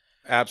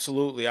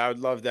 Absolutely. I would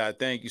love that.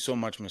 Thank you so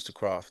much, Mr.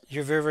 Croft.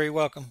 You're very, very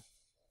welcome.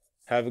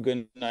 Have a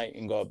good night,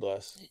 and God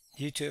bless.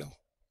 You too.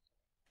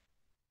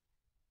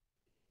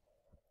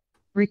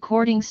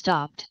 Recording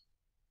stopped.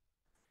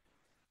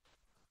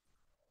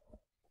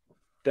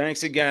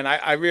 Thanks again.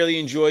 I really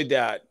enjoyed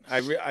that.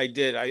 I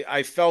did.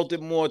 I felt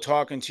it more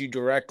talking to you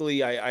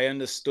directly. I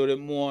understood it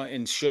more,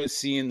 and should have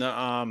seen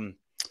the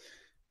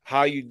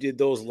how you did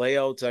those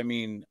layouts. I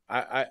mean,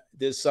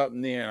 there's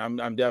something there.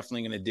 I'm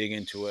definitely going to dig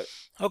into it.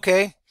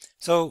 Okay.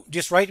 So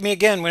just write me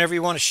again whenever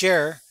you want to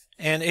share,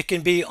 and it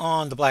can be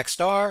on the Black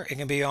Star. It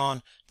can be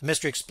on the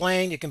Mystery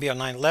Explained. It can be on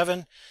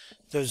 9/11.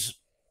 There's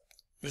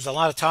a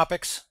lot of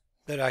topics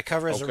that I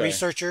cover as a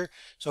researcher.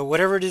 So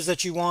whatever it is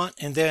that you want,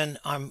 and then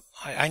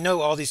I know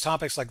all these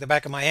topics like the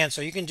back of my hand,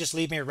 so you can just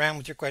leave me around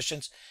with your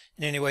questions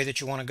in any way that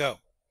you want to go.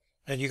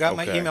 And you got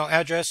my email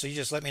address, so you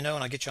just let me know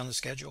and I'll get you on the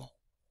schedule.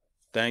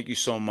 Thank you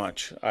so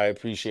much. I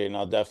appreciate it, and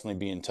I'll definitely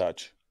be in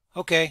touch.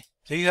 Okay.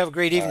 So you have a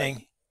great evening.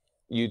 Right.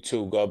 You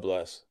too. God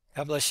bless.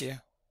 God bless you.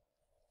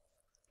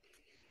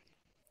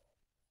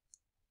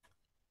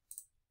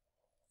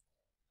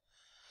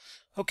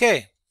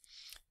 Okay.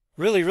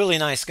 Really, really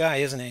nice guy,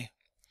 isn't he?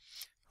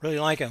 Really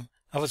like him.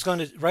 I was going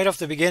to, right off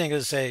the beginning,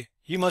 say,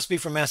 you must be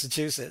from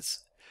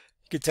Massachusetts.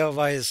 You could tell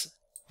by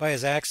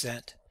his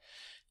accent.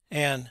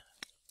 And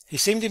he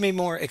seemed to be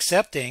more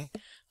accepting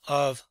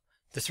of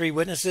the three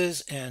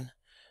witnesses, and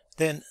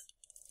then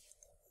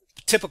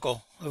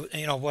typical of,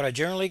 what I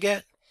generally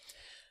get.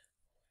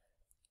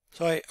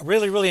 So I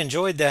really, really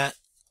enjoyed that.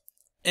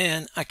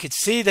 And I could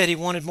see that he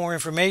wanted more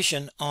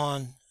information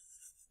on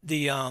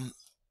the on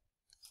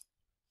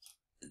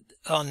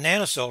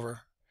Nano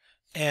Silver.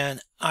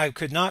 And I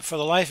could not for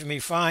the life of me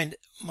find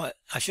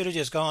I should have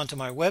just gone to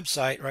my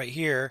website right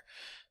here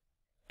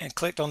and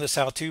clicked on this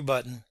how-to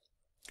button,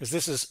 because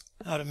this is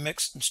how to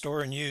mix and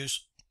store and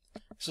use.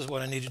 This is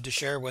what I needed to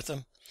share with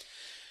them.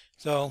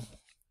 So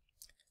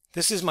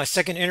this is my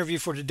second interview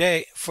for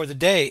today. For the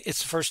day,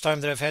 it's the first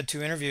time that I've had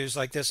two interviews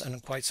like this in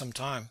quite some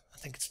time. I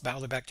think it's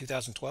probably back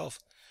 2012.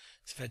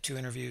 So I've had two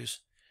interviews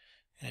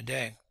in a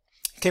day.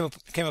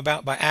 It came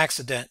about by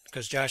accident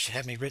because Josh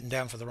had me written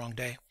down for the wrong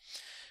day.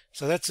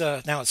 So that's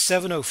now it's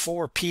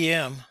 7:04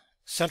 p.m.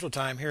 Central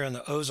Time here in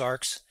the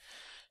Ozarks.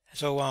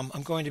 So I'm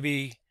going to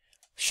be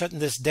shutting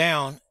this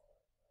down.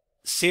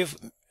 See if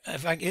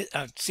if I get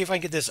see if I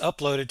can get this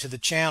uploaded to the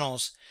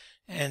channels,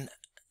 and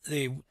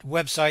the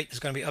website is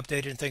going to be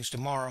updated and things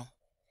tomorrow.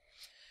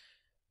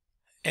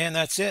 And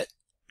that's it.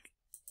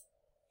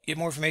 Get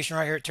more information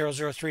right here at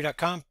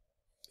Terral03.com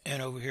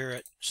and over here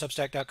at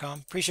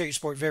Substack.com. Appreciate your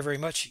support very, very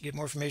much. Get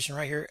more information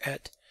right here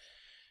at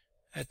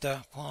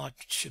the, well, I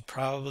should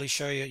probably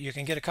show you. You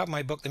can get a copy of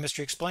my book, The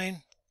Mystery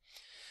Explained.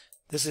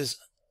 This is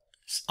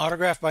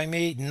autographed by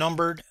me,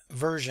 numbered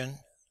version,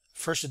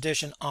 first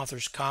edition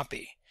author's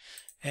copy.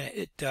 And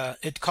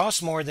it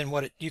costs more than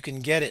what you can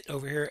get it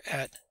over here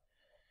at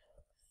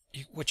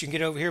what you can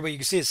get over here, but you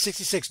can see it's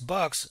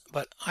 $66,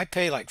 but I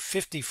pay like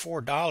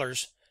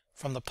 $54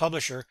 from the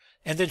publisher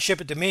and then ship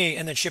it to me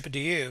and then ship it to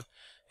you.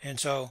 And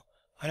so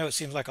I know it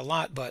seems like a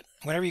lot, but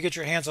whenever you get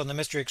your hands on The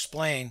Mystery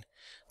Explained,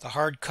 the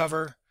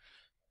hardcover,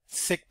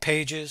 thick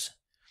pages,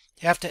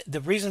 you have to,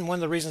 one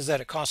of the reasons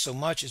that it costs so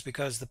much is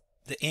because the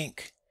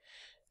ink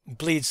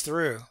bleeds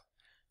through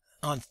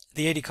on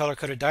the 80 color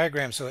coded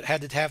diagram, so it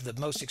had to have the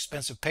most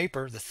expensive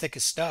paper, the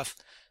thickest stuff,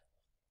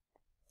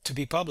 to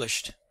be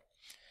published.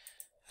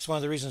 That's one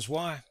of the reasons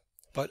why.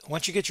 But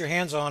once you get your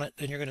hands on it,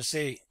 then you're going to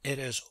see it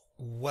is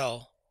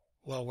well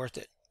worth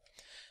it.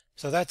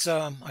 So that's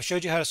I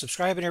showed you how to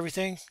subscribe and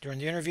everything during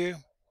the interview,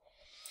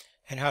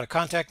 and how to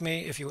contact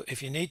me if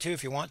you need to,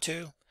 if you want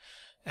to.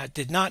 I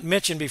did not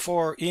mention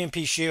before EMP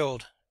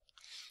Shield.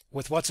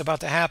 With what's about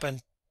to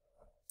happen,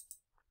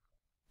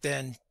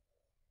 then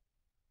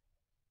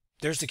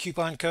there's the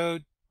coupon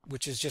code,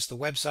 which is just the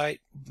website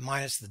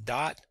minus the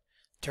dot,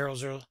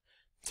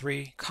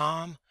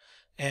 Terral03.com,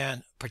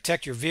 and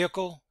protect your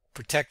vehicle,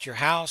 protect your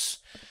house.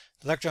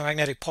 The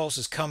electromagnetic pulse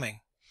is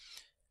coming,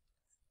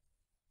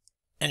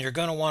 and you're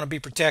going to want to be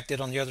protected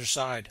on the other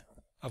side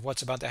of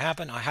what's about to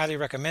happen. I highly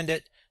recommend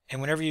it, and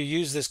whenever you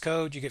use this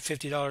code, you get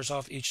 $50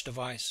 off each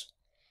device.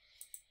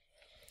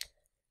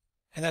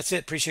 And that's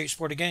it. Appreciate your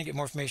support again. Get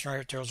more information right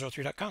here at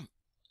Terral03.com.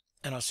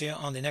 And I'll see you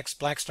on the next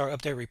Black Star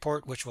Update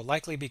report, which will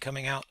likely be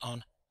coming out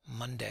on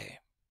Monday.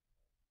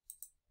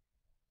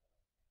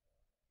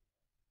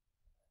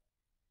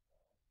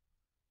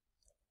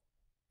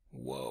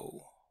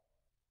 Whoa.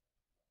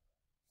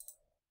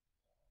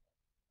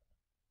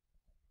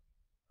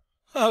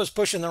 I was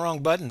pushing the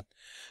wrong button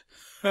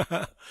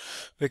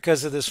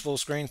because of this full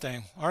screen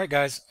thing. All right,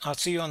 guys. I'll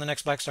see you on the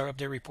next Black Star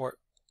Update report.